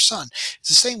 which is their son. It's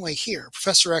the same way here.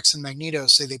 Professor X and Magneto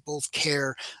say they both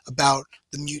care about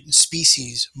the mutant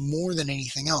species more than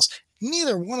anything else.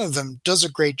 Neither one of them does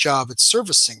a great job at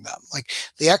servicing them. Like,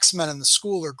 the X-Men and the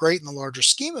school are great in the larger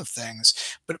scheme of things,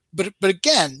 but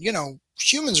again,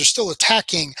 humans are still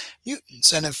attacking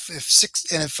mutants, and if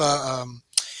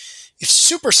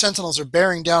Super Sentinels are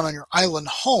bearing down on your island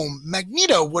home,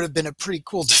 Magneto would have been a pretty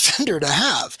cool defender to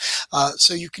have.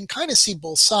 So you can kind of see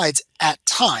both sides at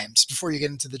times before you get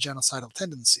into the genocidal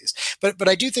tendencies. But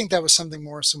I do think that was something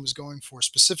Morrison was going for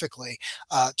specifically,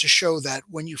 to show that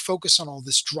when you focus on all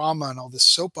this drama and all this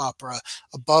soap opera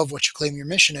above what you claim your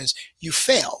mission is, you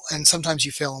fail. And sometimes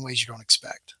you fail in ways you don't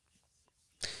expect.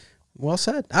 Well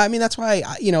said. I mean, that's why,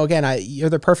 you're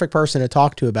the perfect person to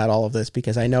talk to about all of this,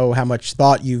 because I know how much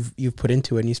thought you've put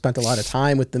into it, and you spent a lot of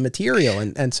time with the material.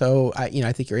 And so I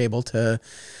think you're able to,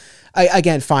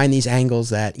 find these angles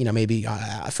that, maybe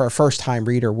for a first time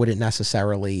reader wouldn't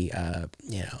necessarily,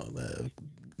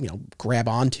 grab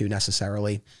onto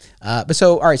necessarily. But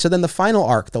so, all right. So then the final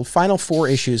arc, the final 4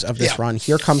 issues of this run,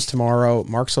 Here Comes Tomorrow,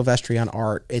 Marc Silvestri on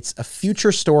art. It's a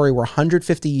future story. We're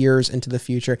 150 years into the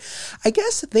future. I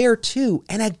guess there too.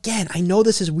 And again, I know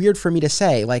this is weird for me to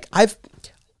say, like I'll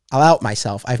out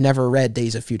myself. I've never read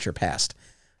Days of Future Past.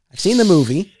 I've seen the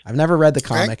movie. I've never read the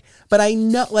comic, but I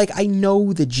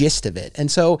know the gist of it. And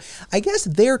so I guess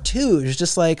there too, it's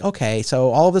just like, okay, so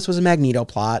all of this was a Magneto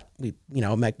plot.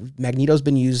 Magneto's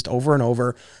been used over and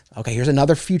over. Okay, here's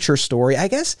another future story. I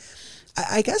guess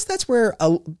that's where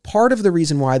a part of the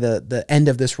reason why the end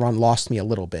of this run lost me a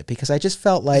little bit, because I just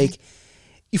felt like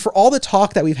for all the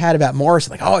talk that we've had about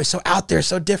Morrison, like, oh, he's so out there,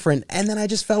 so different. And then I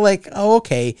just felt like, oh,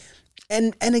 okay.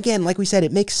 And again, like we said,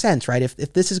 it makes sense, right?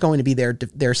 If this is going to be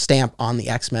their stamp on the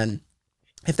X-Men,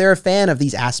 if they're a fan of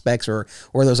these aspects or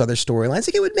those other storylines,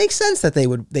 like it would make sense that they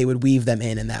would weave them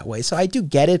in that way. So I do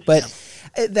get it, but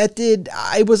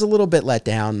I was a little bit let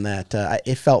down that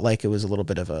it felt like it was a little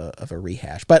bit of a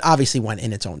rehash, but obviously went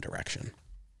in its own direction.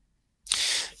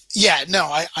 Yeah,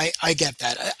 no, I get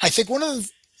that. I think one of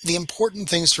the important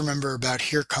things to remember about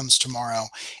Here Comes Tomorrow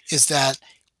is that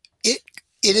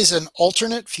it is an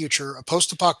alternate future, a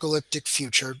post-apocalyptic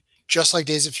future, just like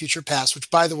Days of Future Past, which,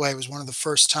 by the way, was one of the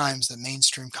first times that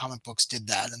mainstream comic books did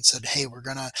that and said, hey, we're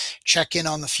going to check in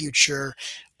on the future.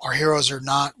 Our heroes are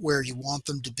not where you want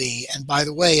them to be. And by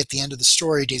the way, at the end of the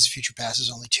story, Days of Future Past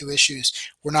is only 2 issues.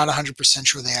 We're not 100%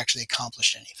 sure they actually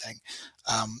accomplished anything.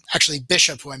 Actually,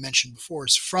 Bishop, who I mentioned before,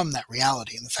 is from that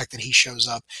reality. And the fact that he shows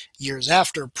up years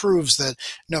after proves that,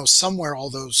 no, somewhere all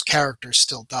those characters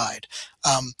still died.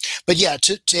 But yeah,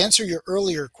 to answer your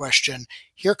earlier question,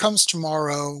 Here Comes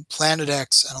Tomorrow, Planet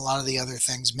X, and a lot of the other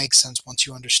things make sense once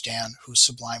you understand who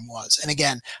Sublime was. And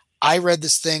again, I read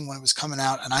this thing when it was coming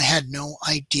out, and I had no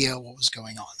idea what was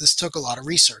going on. This took a lot of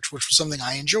research, which was something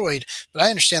I enjoyed, but I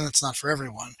understand that's not for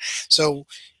everyone. So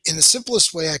in the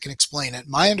simplest way I can explain it,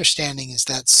 my understanding is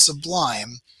that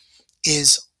Sublime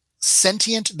is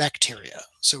sentient bacteria.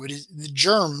 So it is the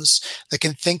germs that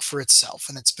can think for itself.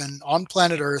 And it's been on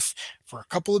planet Earth for a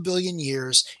couple of billion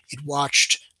years. It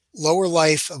watched lower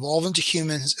life evolve into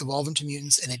humans, evolve into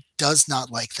mutants, and it does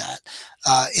not like that.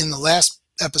 In the last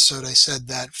episode, I said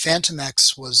that Phantom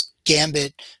X was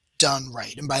Gambit done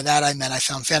right. And by that, I meant I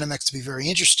found Phantom X to be very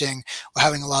interesting, while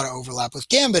having a lot of overlap with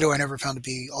Gambit, who I never found to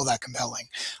be all that compelling.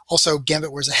 Also,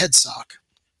 Gambit wears a head sock.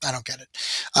 I don't get it.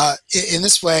 In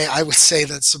this way, I would say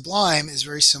that Sublime is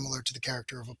very similar to the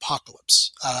character of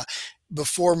Apocalypse.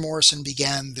 Before Morrison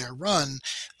began their run,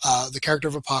 the character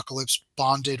of Apocalypse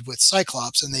bonded with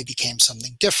Cyclops and they became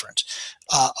something different.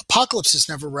 Apocalypse is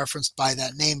never referenced by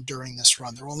that name during this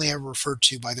run. They're only ever referred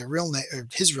to by their real name,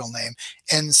 his real name,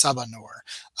 En-Sabah-Nur.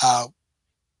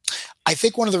 I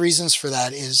think one of the reasons for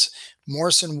that is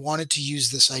Morrison wanted to use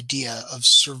this idea of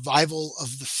survival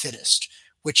of the fittest,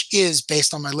 which is,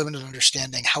 based on my limited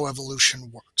understanding, how evolution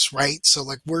works, right? So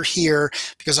like we're here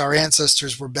because our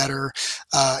ancestors were better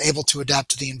able to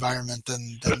adapt to the environment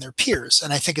than their peers.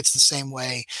 And I think it's the same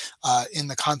way in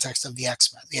the context of the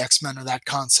X-Men. The X-Men are that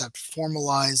concept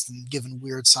formalized and given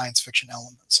weird science fiction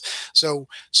elements. So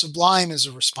Sublime is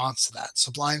a response to that.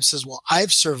 Sublime says, well,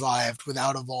 I've survived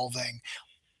without evolving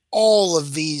all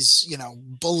of these,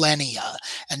 millennia.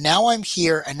 And now I'm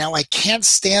here, and now I can't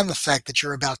stand the fact that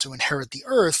you're about to inherit the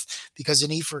Earth, because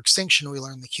in E for Extinction, we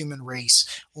learn the human race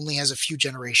only has a few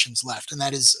generations left. And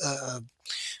that is a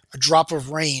drop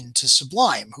of rain to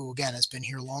Sublime, who, again, has been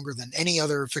here longer than any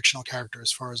other fictional character,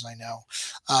 as far as I know.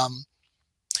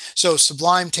 So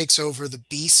Sublime takes over the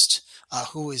Beast,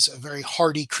 who is a very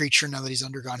hardy creature now that he's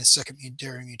undergone his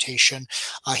secondary mutation.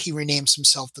 He renames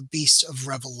himself the Beast of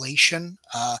Revelation.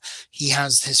 He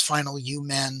has his final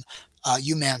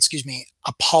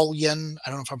Apollyon. I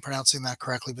don't know if I'm pronouncing that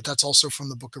correctly, but that's also from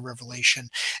the Book of Revelation.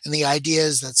 And the idea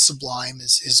is that Sublime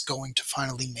is going to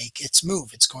finally make its move.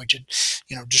 It's going to,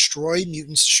 destroy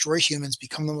mutants, destroy humans,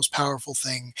 become the most powerful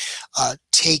thing,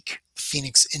 take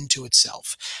Phoenix into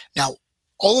itself. Now,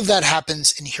 all of that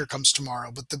happens in Here Comes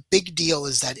Tomorrow, but the big deal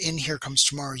is that in Here Comes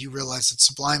Tomorrow, you realize that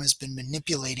Sublime has been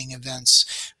manipulating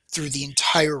events through the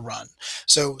entire run.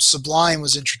 So Sublime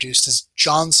was introduced as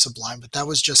John Sublime, but that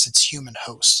was just its human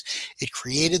host. It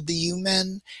created the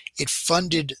U-Men. It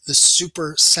funded the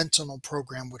Super Sentinel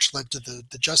program, which led to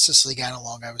the Justice League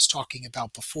analog I was talking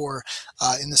about before.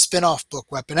 In the spin-off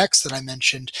book, Weapon X, that I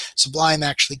mentioned, Sublime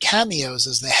actually cameos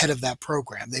as the head of that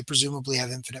program. They presumably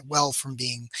have infinite wealth from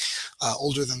being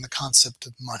older than the concept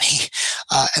of money.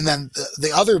 And then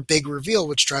the other big reveal,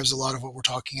 which drives a lot of what we're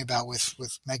talking about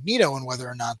with Magneto and whether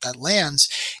or not that lands,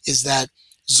 is that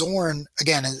Zorn,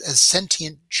 again, as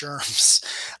sentient germs,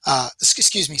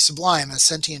 Sublime as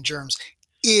sentient germs,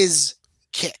 is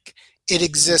Kick. It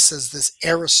exists as this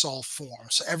aerosol form.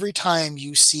 So every time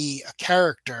you see a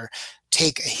character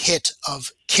take a hit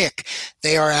of Kick,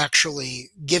 they are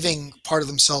actually giving part of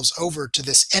themselves over to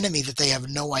this enemy that they have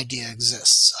no idea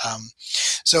exists.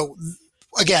 So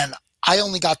again, I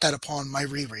only got that upon my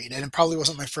reread, and it probably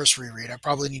wasn't my first reread. I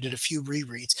probably needed a few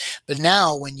rereads. But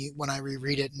now when I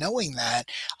reread it, knowing that,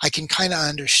 I can kind of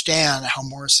understand how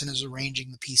Morrison is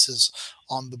arranging the pieces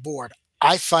on the board.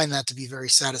 I find that to be very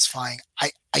satisfying.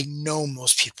 I know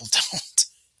most people don't.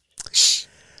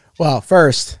 Well,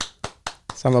 first,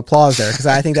 some applause there, because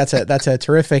I think that's a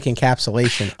terrific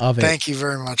encapsulation of it. Thank you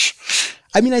very much.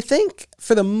 I mean, I think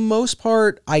for the most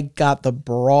part, I got the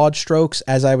broad strokes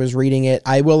as I was reading it.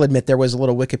 I will admit there was a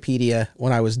little Wikipedia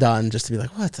when I was done, just to be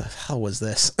like, what the hell was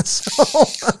this?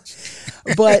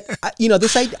 But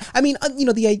this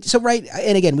idea, right.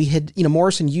 And again, we had,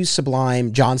 Morrison used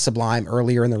Sublime, John Sublime,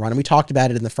 earlier in the run, and we talked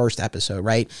about it in the first episode,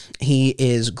 right? He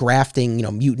is grafting,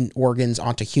 mutant organs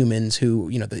onto humans who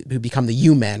become the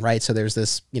U-Men, right? So there's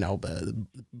this,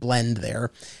 blend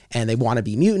there, and they want to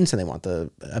be mutants and they want the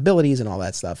abilities and all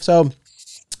that stuff. So,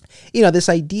 this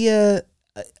idea,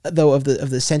 though, of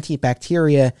the sentient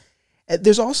bacteria,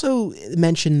 there's also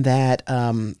mention that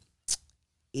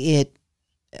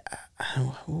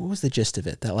what was the gist of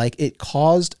it? That it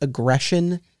caused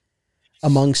aggression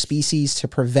among species to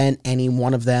prevent any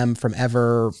one of them from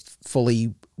ever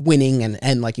fully winning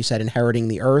and like you said, inheriting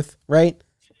the Earth, right?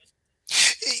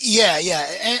 Yeah.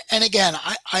 And again,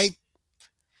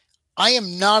 I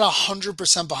am not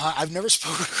 100% behind. I've never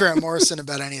spoken to Grant Morrison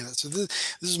about any of this. So this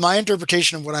is my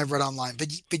interpretation of what I've read online. But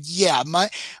yeah,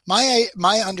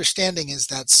 my understanding is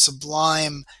that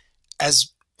Sublime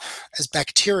as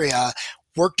bacteria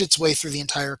worked its way through the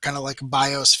entire kind of like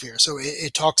biosphere. So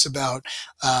it talks about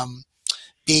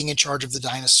being in charge of the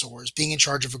dinosaurs, being in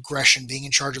charge of aggression, being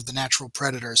in charge of the natural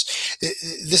predators.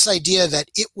 This idea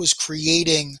that it was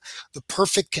creating the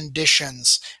perfect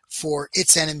conditions for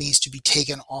its enemies to be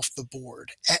taken off the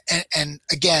board. And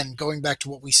again, going back to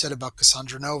what we said about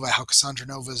Cassandra Nova, how Cassandra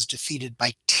Nova is defeated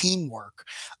by teamwork.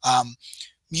 Um,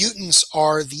 Mutants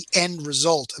are the end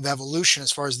result of evolution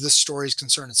as far as this story is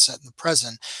concerned. It's set in the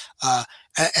present. Uh,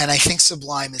 and I think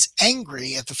Sublime is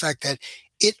angry at the fact that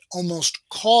it almost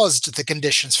caused the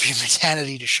conditions for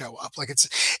humanity to show up. Like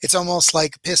it's almost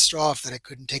like pissed off that it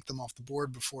couldn't take them off the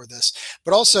board before this,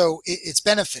 but also it's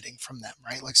benefiting from them,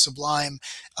 right? Like Sublime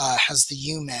has the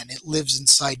U-Men. It lives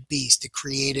inside Beast. It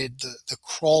created the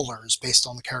crawlers based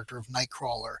on the character of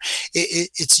Nightcrawler.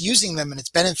 It's using them and it's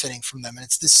benefiting from them. And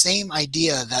it's the same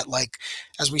idea that, like,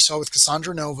 as we saw with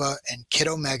Cassandra Nova and Kid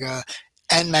Omega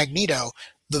and Magneto,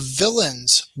 the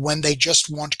villains, when they just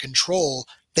want control,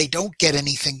 they don't get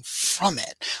anything from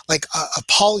it. Like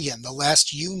Apollyon, the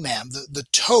last U-Man, the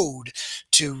Toad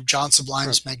to John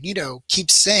Sublime's Magneto,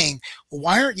 keeps saying, well,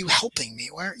 why aren't you helping me?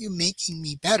 Why aren't you making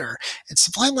me better? And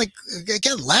Sublime, like,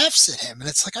 again, laughs at him. And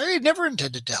it's like, I never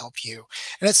intended to help you.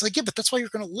 And it's like, yeah, but that's why you're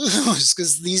going to lose,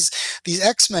 because these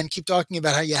X-Men keep talking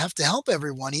about how you have to help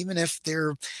everyone, even if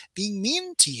they're being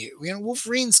mean to you. You know,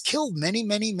 Wolverine's killed many,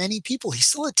 many, many people. He's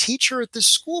still a teacher at this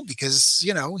school because,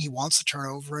 you know, he wants to turn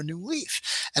over a new leaf.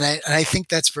 And I think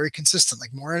that's very consistent.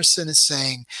 Like Morrison is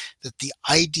saying that the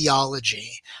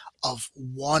ideology of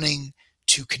wanting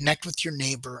to connect with your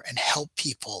neighbor and help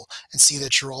people and see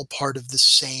that you're all part of the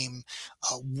same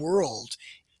world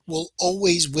will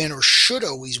always win, or should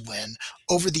always win,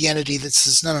 over the entity that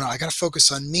says, no, I got to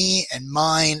focus on me and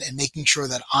mine and making sure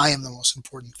that I am the most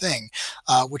important thing,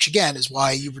 which again is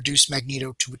why you reduce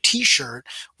Magneto to a t-shirt,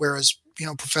 whereas, you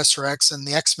know, Professor X and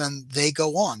the X-Men, they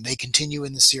go on, they continue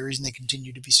in the series and they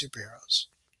continue to be superheroes.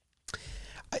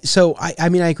 So I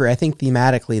mean, I agree. I think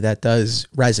thematically that does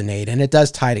resonate and it does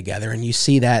tie together, and you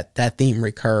see that theme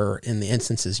recur in the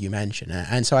instances you mentioned.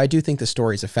 And so I do think the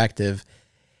story is effective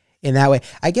in that way.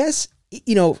 I guess,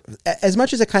 you know, as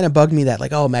much as it kind of bugged me that,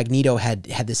 like, oh, Magneto had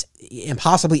this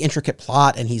impossibly intricate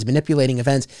plot and he's manipulating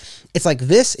events, it's like,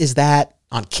 this is that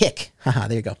on Kick. Haha,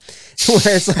 there you go.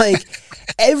 Where it's like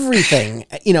everything,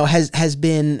 you know, has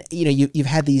been, you know, you've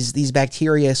had these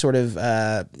bacteria sort of,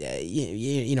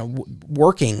 you know,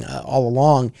 working all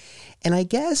along. And I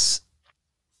guess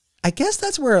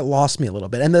that's where it lost me a little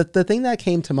bit. And the thing that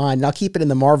came to mind, and I'll keep it in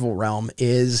the Marvel realm,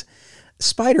 is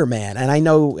Spider-Man. And I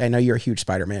know you're a huge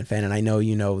Spider-Man fan, and I know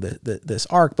you know this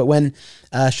arc, but when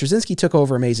Straczynski took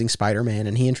over Amazing Spider-Man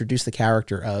and he introduced the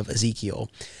character of Ezekiel,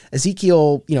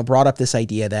 you know, brought up this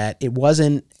idea that it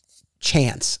wasn't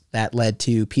chance that led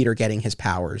to Peter getting his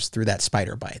powers through that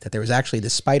spider bite, that there was actually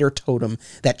the spider totem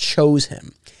that chose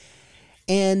him.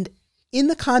 And in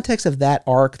the context of that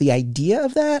arc, the idea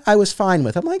of that I was fine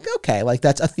with. I'm like, okay, like,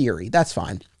 that's a theory, that's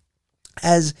fine.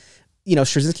 As you know,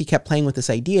 Straczynski kept playing with this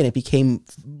idea and it became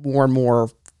more and more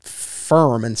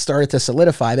firm and started to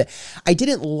solidify, but I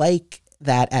didn't like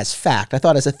that as fact. I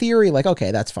thought as a theory, like, okay,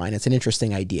 that's fine. It's an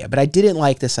interesting idea, but I didn't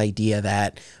like this idea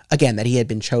that, again, that he had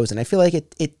been chosen. I feel like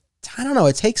it I don't know,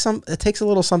 it takes a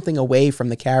little something away from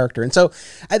the character. And so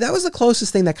that was the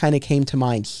closest thing that kind of came to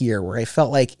mind here, where I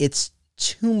felt like it's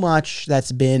too much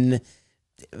that's been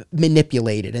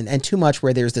manipulated and too much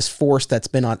where there's this force that's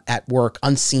been at work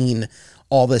unseen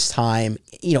all this time,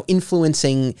 you know,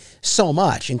 influencing so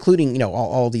much, including, you know,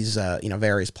 all these, you know,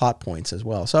 various plot points as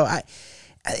well. So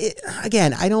it's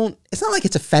not like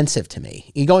it's offensive to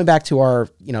me. Going back to our,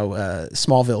 you know,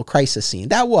 Smallville crisis scene,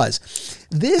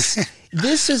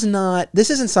 this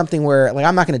isn't something where, like,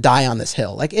 I'm not going to die on this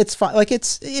hill. Like, it's fine. Like,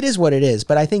 it is what it is.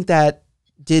 But I think that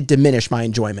did diminish my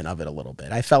enjoyment of it a little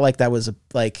bit. I felt like that was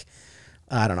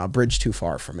I don't know, a bridge too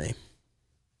far for me.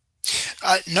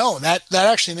 No, that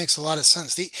actually makes a lot of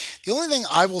sense. The only thing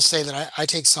I will say that I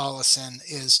take solace in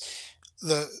is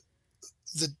the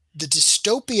the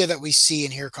dystopia that we see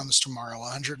in Here Comes Tomorrow,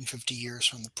 150 years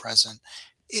from the present.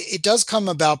 It does come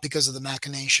about because of the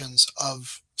machinations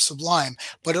of Sublime,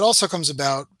 but it also comes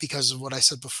about because of what I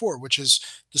said before, which is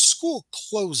the school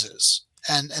closes.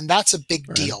 And that's a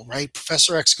big deal, right?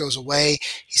 Professor X goes away.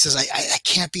 He says, I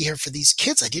can't be here for these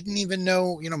kids. I didn't even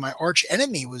know, you know, my arch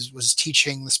enemy was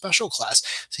teaching the special class.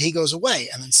 So he goes away,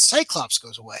 and then Cyclops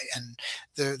goes away. And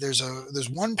there's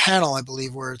one panel, I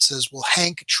believe, where it says, well,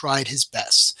 Hank tried his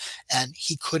best and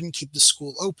he couldn't keep the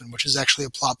school open, which is actually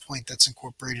a plot point that's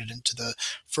incorporated into the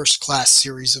First Class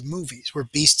series of movies, where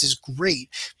Beast is great,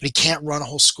 but he can't run a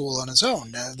whole school on his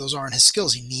own. Those aren't his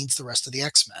skills. He needs the rest of the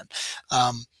X-Men.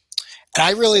 And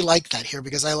I really like that here,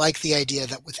 because I like the idea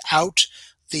that without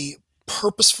the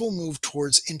purposeful move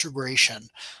towards integration,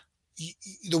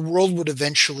 the world would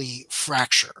eventually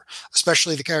fracture,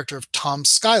 especially the character of Tom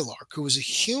Skylark, who was a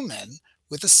human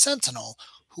with a Sentinel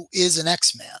who is an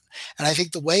X-Man. And I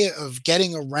think the way of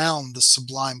getting around the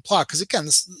Sublime plot, because again,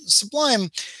 the Sublime,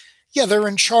 yeah, they're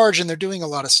in charge and they're doing a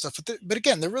lot of stuff, but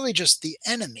again, they're really just the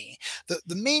enemy. The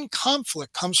main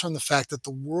conflict comes from the fact that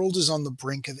the world is on the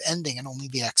brink of ending and only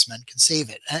the X-Men can save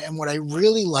it. And what I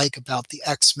really like about the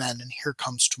X-Men and Here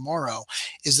Comes Tomorrow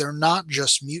is they're not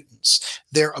just mutants.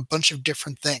 They're a bunch of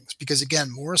different things because again,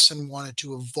 Morrison wanted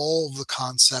to evolve the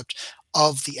concept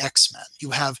of the X-Men.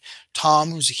 You have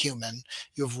Tom, who's a human.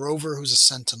 You have Rover, who's a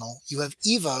Sentinel. You have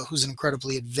Eva, who's an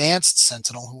incredibly advanced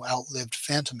Sentinel who outlived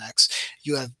Phantom X.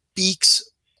 You have Beak's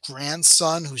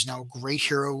grandson, who's now a great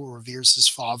hero who reveres his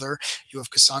father. You have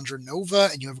Cassandra Nova,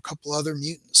 and you have a couple other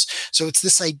mutants. So it's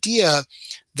this idea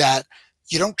that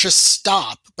you don't just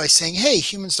stop by saying, hey,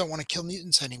 humans don't want to kill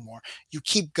mutants anymore. You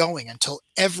keep going until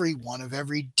everyone of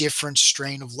every different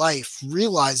strain of life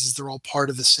realizes they're all part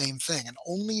of the same thing. And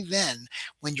only then,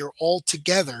 when you're all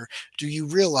together, do you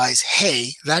realize, hey,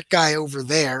 that guy over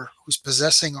there who's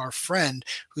possessing our friend,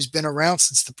 who's been around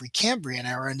since the Precambrian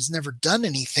era and has never done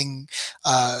anything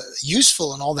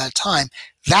useful in all that time,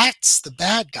 that's the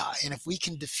bad guy. And if we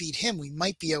can defeat him, we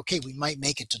might be okay. We might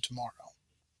make it to tomorrow.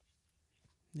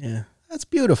 Yeah. That's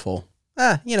beautiful.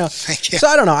 Thank you. So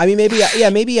I don't know. I mean,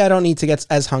 maybe I don't need to get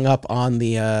as hung up on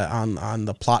the on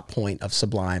the plot point of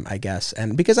Sublime, I guess.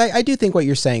 And because I do think what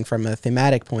you're saying from a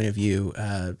thematic point of view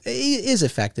is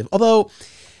effective. Although,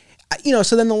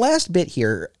 so then the last bit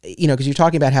here, because you're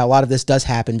talking about how a lot of this does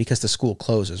happen because the school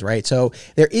closes, right? So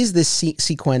there is this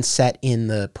sequence set in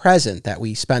the present that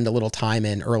we spend a little time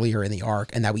in earlier in the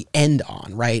arc and that we end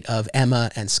on, right? Of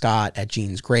Emma and Scott at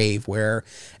Jean's grave, where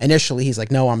initially he's like,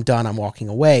 no, I'm done. I'm walking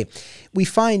away. We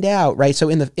find out, right? So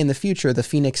in the future, the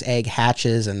Phoenix egg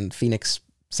hatches and Phoenix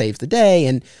saves the day.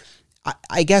 And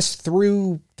I guess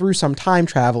through some time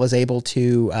travel is able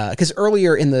to, because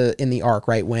earlier in the arc,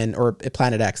 right, or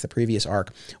Planet X, the previous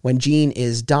arc, when Jean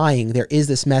is dying, there is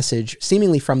this message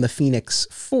seemingly from the Phoenix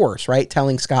Force, right,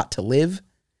 telling Scott to live,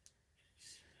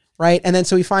 right? And then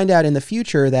so we find out in the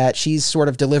future that she's sort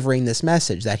of delivering this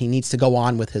message that he needs to go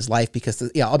on with his life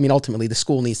because, ultimately the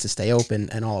school needs to stay open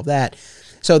and all of that.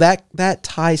 So that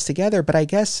ties together. But I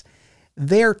guess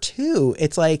there too,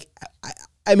 it's like,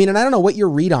 I mean, and I don't know what your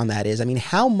read on that is. I mean,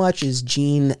 how much is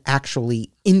Jean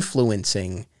actually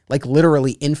like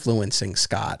literally influencing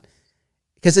Scott?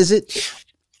 Because is it,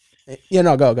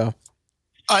 go.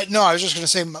 No, I was just going to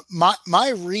say my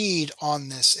read on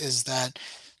this is that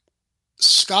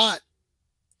Scott,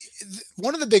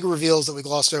 one of the big reveals that we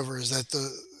glossed over is that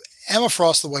Emma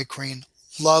Frost, the White Queen,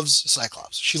 loves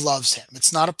Cyclops. She loves him.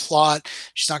 It's not a plot.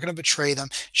 She's not going to betray them.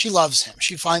 She loves him.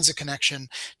 She finds a connection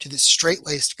to this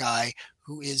straight-laced guy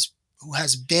who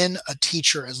has been a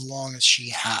teacher as long as she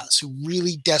has, who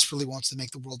really desperately wants to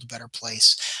make the world a better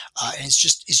place, and is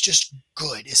just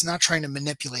good. It's not trying to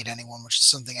manipulate anyone, which is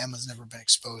something Emma's never been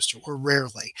exposed to, or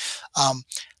rarely.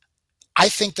 I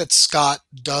think that Scott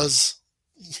does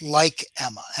like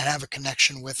Emma and have a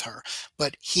connection with her,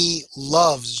 but he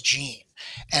loves Jean.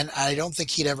 And I don't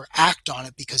think he'd ever act on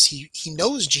it because he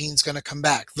knows Jean's going to come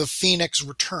back. The Phoenix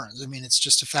returns. I mean, it's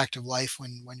just a fact of life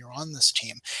when you're on this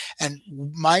team. And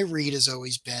my read has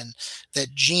always been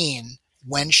that Jean,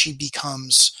 when she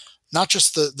becomes not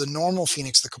just the normal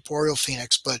Phoenix, the corporeal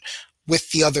Phoenix, but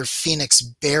with the other Phoenix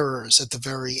bearers at the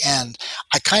very end,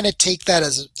 I kind of take that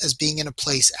as being in a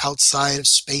place outside of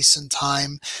space and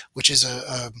time, which is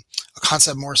a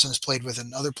concept Morrison has played with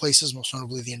in other places, most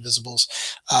notably The Invisibles,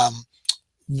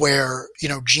 where,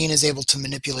 Jean is able to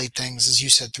manipulate things, as you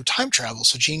said, through time travel.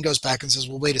 So Jean goes back and says,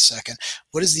 well, wait a second,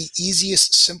 what is the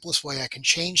easiest, simplest way I can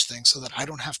change things so that I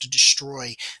don't have to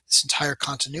destroy this entire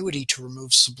continuity to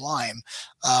remove Sublime?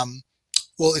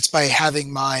 Well, it's by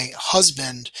having my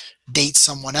husband date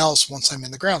someone else once I'm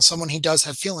in the ground, someone he does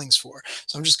have feelings for.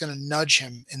 So I'm just going to nudge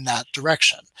him in that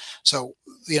direction. So,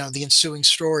 the ensuing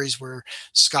stories where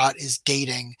Scott is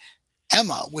dating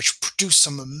Emma, which produced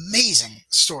some amazing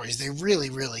stories. They really,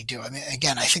 really do. I mean,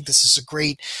 again, I think this is a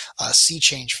great sea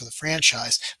change for the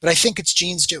franchise, but I think it's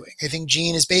Jean's doing. I think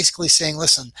Jean is basically saying,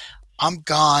 listen, I'm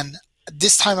gone.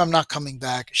 This time I'm not coming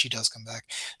back. She does come back.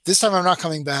 This time I'm not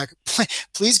coming back.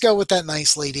 Please go with that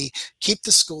nice lady. Keep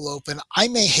the school open. I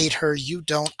may hate her. You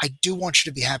don't. I do want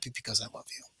you to be happy because I love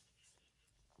you.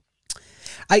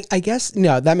 I guess,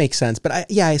 no, that makes sense. But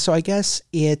so I guess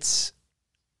it's,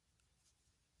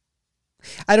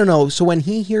 I don't know. So when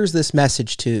he hears this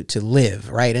message to live,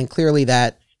 right, and clearly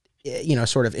that,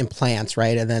 sort of implants,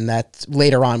 right, and then that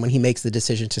later on when he makes the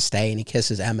decision to stay and he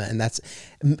kisses Emma, and that's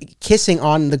kissing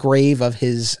on the grave of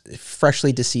his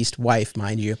freshly deceased wife,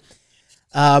 mind you.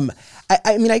 I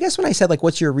mean, I guess when I said, like,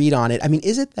 what's your read on it? I mean,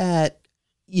 is it that,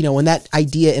 when that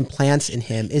idea implants in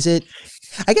him, is it,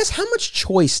 I guess, how much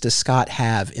choice does Scott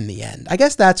have in the end? I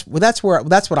guess that's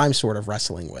what I'm sort of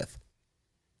wrestling with.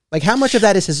 Like, how much of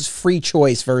that is his free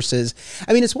choice versus,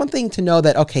 I mean, it's one thing to know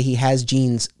that, okay, he has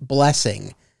Jean's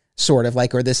blessing, sort of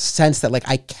like, or this sense that like,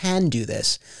 I can do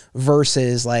this,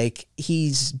 versus like,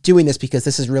 he's doing this because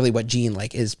this is really what Jean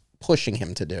like is pushing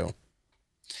him to do.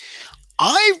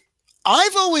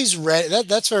 I've always read that.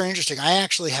 That's very interesting. I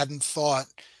actually hadn't thought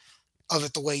of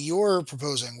it the way you're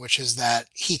proposing, which is that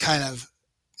he kind of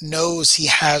knows he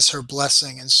has her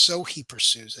blessing and so he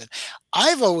pursues it.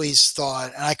 I've always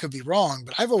thought, and I could be wrong,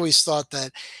 but I've always thought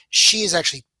that she is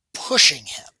actually pushing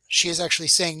him. She is actually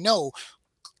saying, no,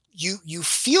 you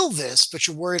feel this, but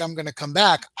you're worried I'm going to come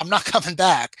back. I'm not coming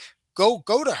back. Go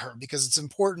to her, because it's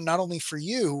important not only for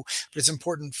you, but it's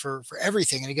important for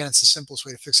everything. And again, it's the simplest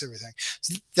way to fix everything.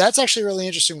 So that's actually really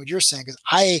interesting what you're saying, because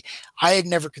I had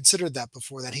never considered that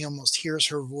before, that he almost hears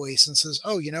her voice and says,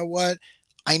 oh, you know what?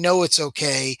 I know it's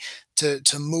okay to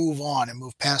move on and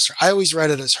move past her. I always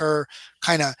read it as her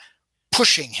kind of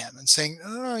pushing him and saying,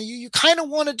 oh, you kind of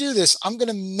want to do this. I'm going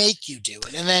to make you do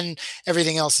it. And then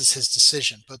everything else is his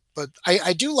decision. But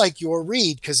I do like your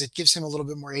read, because it gives him a little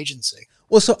bit more agency.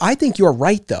 Well, so I think you're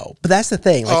right, though. But that's the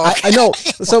thing. Like, okay. I know.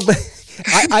 So, but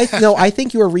I no, I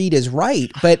think your read is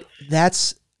right. But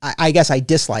that's, I guess I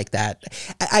dislike that.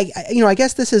 I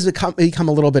guess this has become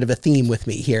a little bit of a theme with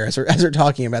me here as we're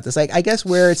talking about this. Like, I guess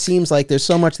where it seems like there's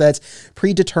so much that's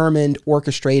predetermined,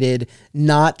 orchestrated,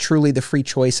 not truly the free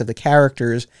choice of the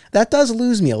characters, that does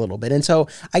lose me a little bit. And so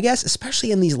I guess,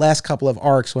 especially in these last couple of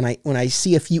arcs, when I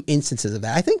see a few instances of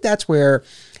that, I think that's where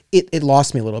it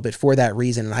lost me a little bit for that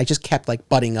reason. And I just kept like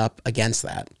butting up against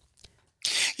that.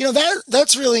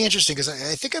 That's really interesting, because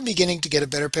I think I'm beginning to get a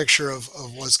better picture of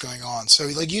what's going on. So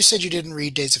like you said, you didn't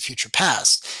read Days of Future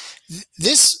Past.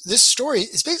 This story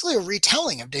is basically a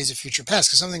retelling of Days of Future Past,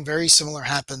 because something very similar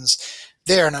happens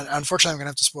there. And unfortunately, I'm going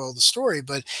to have to spoil the story.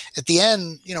 But at the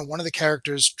end, one of the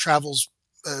characters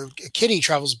Kitty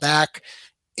travels back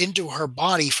into her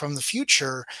body from the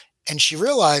future. And she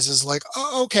realizes, like,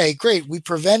 oh, okay, great. We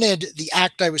prevented the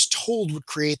act I was told would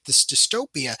create this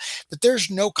dystopia, but there's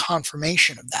no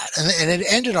confirmation of that. And it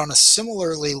ended on a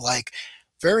similarly, like,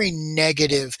 very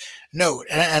negative note.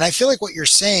 And I feel like what you're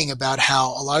saying about how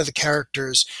a lot of the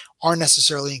characters aren't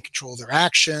necessarily in control of their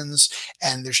actions,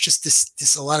 and there's just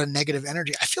this a lot of negative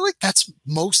energy. I feel like that's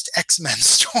most X-Men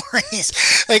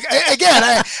stories. Like,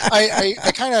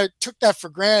 I kind of took that for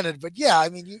granted, but yeah, I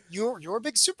mean, you're a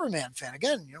big Superman fan.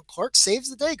 Again, Clark saves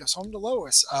the day, goes home to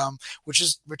Lois, which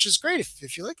is great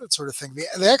if you like that sort of thing.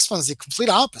 The X-Men is the complete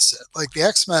opposite. Like the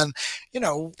X-Men,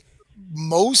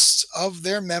 most of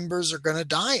their members are going to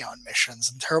die on missions,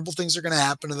 and terrible things are going to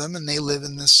happen to them, and they live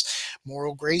in this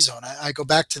moral gray zone. I go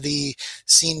back to the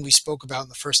scene we spoke about in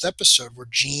the first episode, where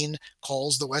Jean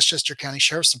calls the Westchester County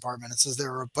Sheriff's Department and says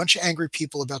there are a bunch of angry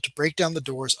people about to break down the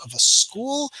doors of a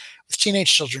school with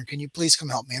teenage children. Can you please come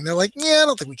help me? And they're like, yeah, I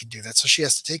don't think we can do that. So she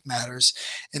has to take matters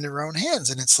in her own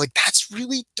hands. And it's like, that's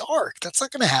really dark. That's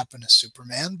not going to happen to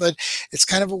Superman, but it's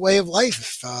kind of a way of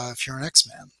life if you're an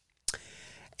X-Man.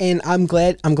 And I'm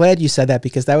glad you said that,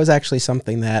 because that was actually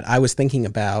something that I was thinking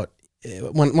about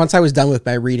once I was done with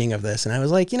my reading of this. And I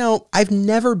was like, I've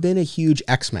never been a huge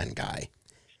X-Men guy.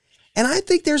 And I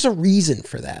think there's a reason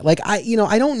for that. Like, I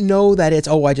don't know that it's,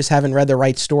 I just haven't read the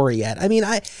right story yet. I mean,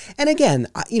 I've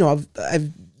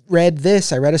read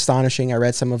this, I read Astonishing, I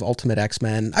read some of Ultimate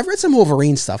X-Men, I've read some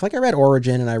Wolverine stuff. Like I read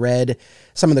Origin, and I read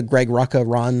some of the Greg Rucka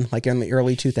run, like in the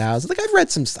early 2000s. Like I've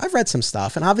read some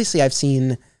stuff, and obviously I've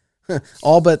seen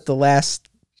all but the last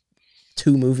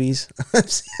 2 movies. I've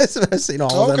seen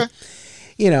all of them,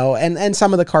 and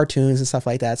some of the cartoons and stuff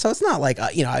like that. So it's not like,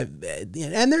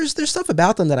 and there's stuff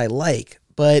about them that I like,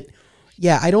 but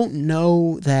yeah, I don't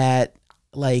know that,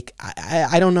 like,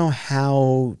 I don't know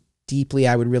how deeply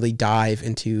I would really dive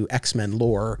into X-Men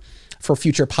lore for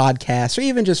future podcasts, or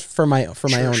even just for my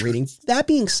own reading. That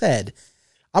being said,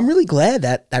 I'm really glad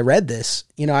that I read this,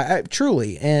 I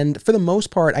truly, and for the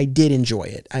most part, I did enjoy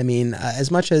it. I mean, as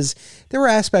much as there were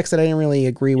aspects that I didn't really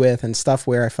agree with, and stuff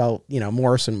where I felt,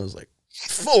 Morrison was like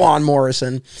full on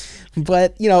Morrison,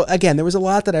 but again, there was a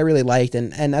lot that I really liked.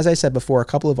 And as I said before, a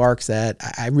couple of arcs that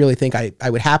I really think I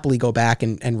would happily go back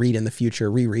and read in the future,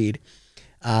 reread.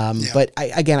 But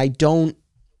I don't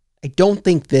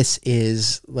think this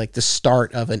is like the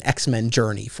start of an X-Men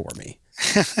journey for me.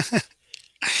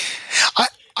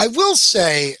 I will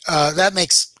say that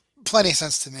makes plenty of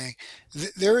sense to me.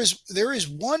 There is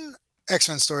one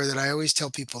X-Men story that I always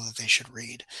tell people that they should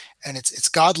read, and it's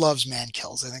God Loves, Man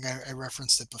Kills. I think I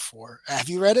referenced it before. Have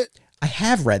you read it? I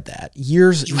have read that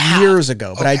years You have?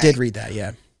 ago, but I Okay. did read that.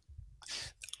 Yeah.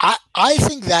 I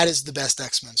think that is the best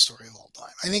X-Men story of all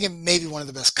time. I think it may be one of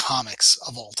the best comics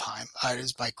of all time. It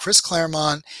is by Chris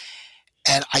Claremont,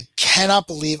 and I cannot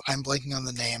believe I'm blanking on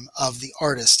the name of the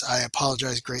artist. I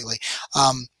apologize greatly.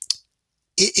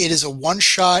 It is a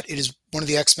one-shot. It is one of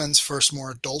the X-Men's first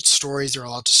more adult stories. They're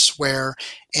allowed to swear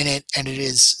in it, and it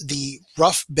is the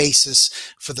rough basis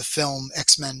for the film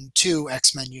X-Men 2,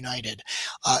 X-Men United.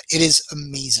 It is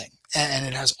amazing, and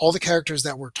it has all the characters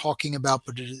that we're talking about,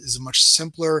 but it is a much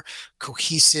simpler,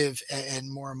 cohesive, and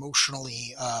more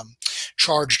emotionally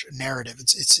charged narrative.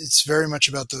 It's very much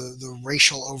about the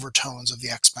racial overtones of the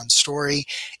X-Men story.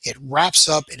 It wraps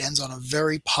up. It ends on a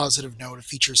very positive note. It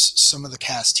features some of the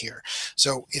cast here.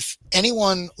 So if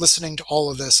anyone listening to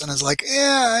all of this and is like,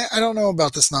 yeah, I don't know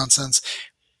about this nonsense,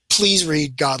 please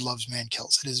read God Loves, Man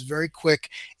Kills. It is very quick.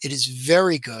 It is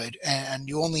very good. And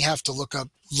you only have to look up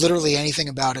literally anything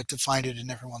about it to find it in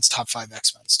everyone's top 5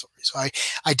 X-Men stories. So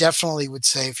I definitely would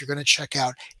say if you're going to check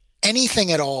out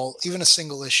anything at all, even a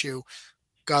single issue,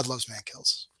 God Loves, Man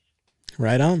Kills.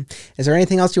 Right on. Is there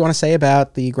anything else you want to say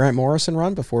about the Grant Morrison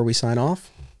run before we sign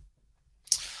off?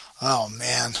 Oh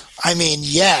man. I mean,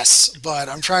 yes, but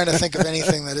I'm trying to think of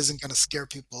anything that isn't going to scare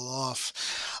people off.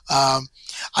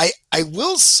 I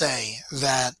will say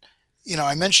that,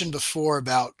 I mentioned before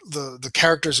about the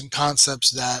characters and concepts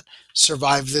that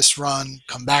survive this run,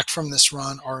 come back from this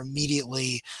run, are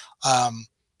immediately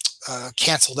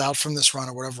canceled out from this run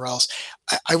or whatever else.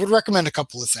 I would recommend a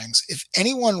couple of things. If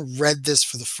anyone read this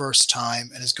for the first time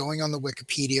and is going on the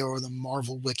Wikipedia or the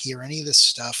Marvel Wiki or any of this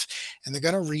stuff, and they're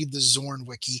going to read the Zorn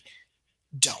Wiki,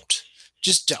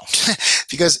 just don't,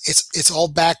 because it's all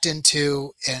backed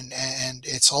into and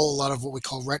it's all a lot of what we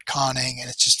call retconning, and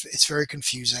it's very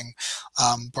confusing.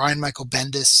 Brian Michael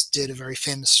Bendis did a very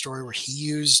famous story where he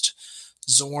used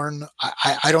Zorn.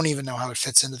 I don't even know how it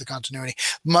fits into the continuity.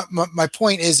 My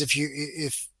point is, if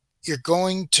you're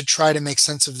going to try to make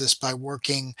sense of this by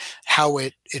working how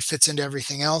it fits into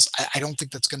everything else, I don't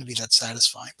think that's going to be that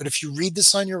satisfying. But if you read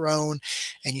this on your own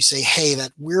and you say, hey,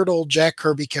 that weird old Jack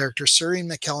Kirby character, Sir Ian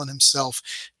McKellen himself,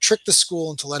 tricked the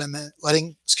school into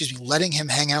letting him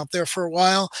hang out there for a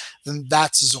while, then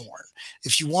that's Zorn.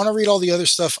 If you want to read all the other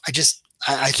stuff,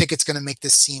 I think it's going to make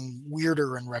this seem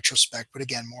weirder in retrospect, but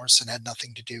again, Morrison had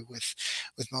nothing to do with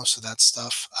most of that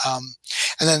stuff.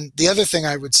 And then the other thing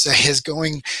I would say is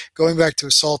going back to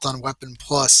Assault on Weapon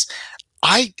Plus.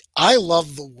 I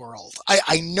love the world.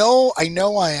 I know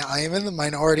I am in the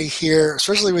minority here,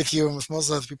 especially with you and with most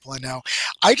of the other people I know.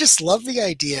 I just love the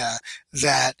idea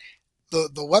that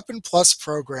the Weapon Plus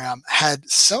program had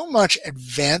so much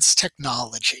advanced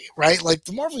technology, right? Like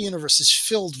the Marvel Universe is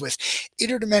filled with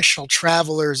interdimensional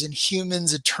travelers,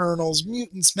 Inhumans, Eternals,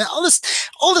 mutants, all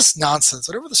this nonsense,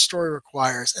 whatever the story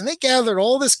requires. And they gathered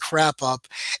all this crap up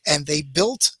and they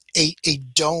built a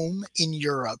dome in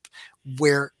Europe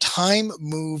where time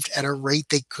moved at a rate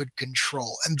they could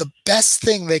control. And the best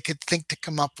thing they could think to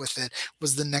come up with it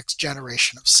was the next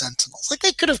generation of Sentinels. Like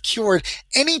they could have cured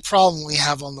any problem we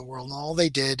have on the world, and all they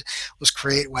did was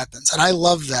create weapons. And I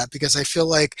love that because I feel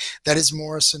like that is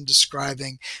Morrison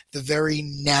describing the very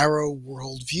narrow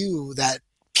worldview that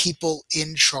people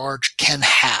in charge can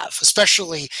have,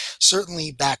 especially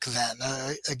certainly back then.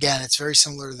 Again, it's very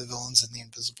similar to the villains in the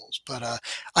Invisibles, but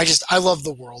I love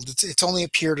the world. It's only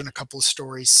appeared in a couple of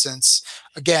stories since,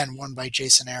 again, one by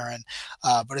Jason Aaron,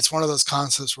 but it's one of those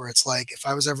concepts where it's like, if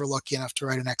I was ever lucky enough to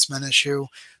write an X-Men issue,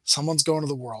 someone's going to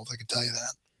the world. I can tell you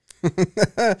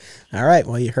that. All right.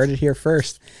 Well, you heard it here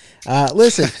first.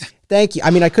 Listen, thank you.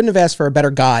 I mean, I couldn't have asked for a better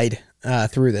guide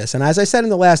through this. And as I said in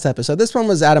the last episode, this one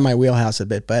was out of my wheelhouse a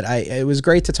bit, but it was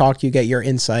great to talk to you, get your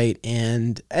insight.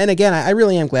 And again, I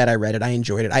really am glad I read it. I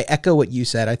enjoyed it. I echo what you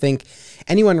said. I think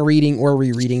anyone reading or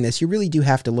rereading this, you really do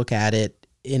have to look at it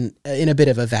in a bit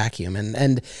of a vacuum.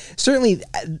 And certainly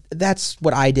that's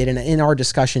what I did. And in our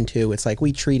discussion too, it's like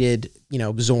we treated,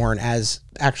 Zorn as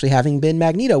actually having been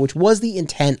Magneto, which was the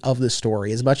intent of the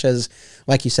story, as much as,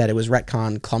 like you said, it was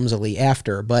retconned clumsily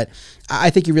after. But I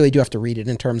think you really do have to read it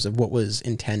in terms of what was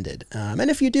intended.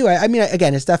 And if you do, I mean,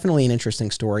 again, it's definitely an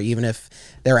interesting story, even if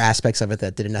there are aspects of it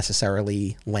that didn't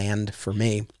necessarily land for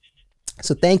me.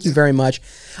 So thank you very much.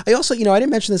 I also, I didn't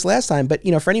mention this last time, but,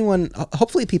 for anyone,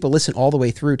 hopefully people listen all the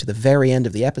way through to the very end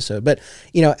of the episode. But,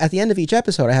 at the end of each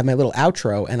episode, I have my little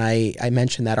outro, and I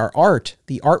mentioned that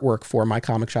the artwork for my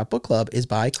Comic Shop Book Club is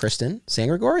by Kristen San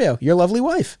Gregorio, your lovely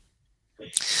wife.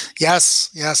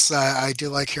 Yes, I do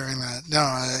like hearing that. No,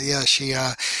 yeah,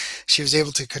 she was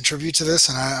able to contribute to this,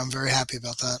 and I'm very happy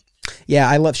about that.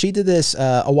 Yeah, she did this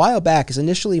a while back, because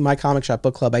initially My Comic Shop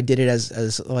Book Club, I did it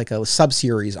as like a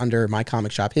sub-series under My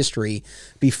Comic Shop History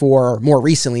before more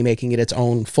recently making it its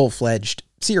own full-fledged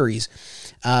series.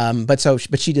 But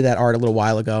she did that art a little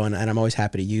while ago, and I'm always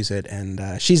happy to use it.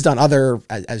 And she's done other,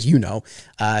 as you know,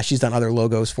 she's done other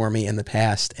logos for me in the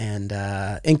past, and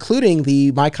including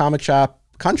the My Comic Shop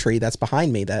country that's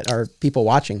behind me that our people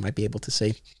watching might be able to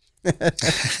see.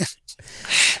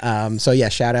 So yeah,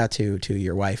 shout out to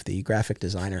your wife, the graphic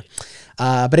designer.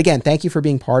 But again, thank you for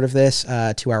being part of this.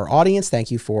 To our audience,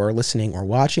 thank you for listening or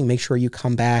watching. Make sure you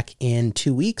come back in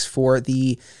 2 weeks for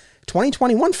the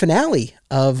 2021 finale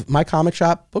of My Comic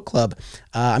Shop Book Club.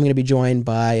 I'm going to be joined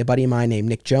by a buddy of mine named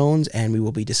Nick Jones, and we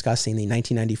will be discussing the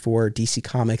 1994 DC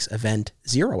Comics event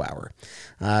Zero Hour.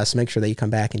 So make sure that you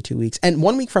come back in 2 weeks. And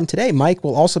 1 week from today, Mike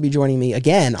will also be joining me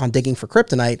again on Digging for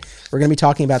Kryptonite. We're going to be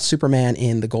talking about Superman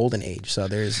in the Golden Age. So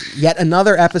there's yet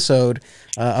another episode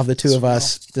of the two of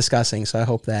us discussing. So I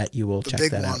hope that you will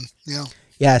check that out. Yeah.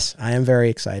 Yes, I am very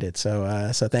excited.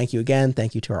 So thank you again.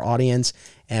 Thank you to our audience.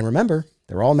 And remember,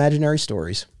 they're all imaginary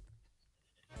stories.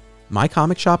 My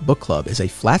Comic Shop Book Club is a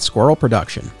Flat Squirrel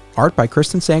production. Art by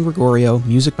Kristen San Gregorio,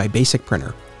 music by Basic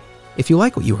Printer. If you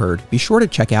like what you heard, be sure to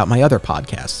check out my other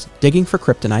podcasts, Digging for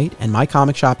Kryptonite and My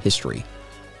Comic Shop History.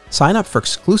 Sign up for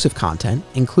exclusive content,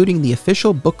 including the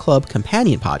official book club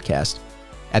companion podcast,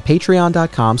 at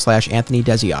patreon.com/Anthony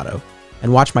Desiato,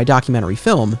 and watch my documentary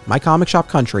film, My Comic Shop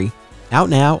Country, out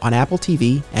now on Apple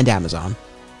TV and Amazon.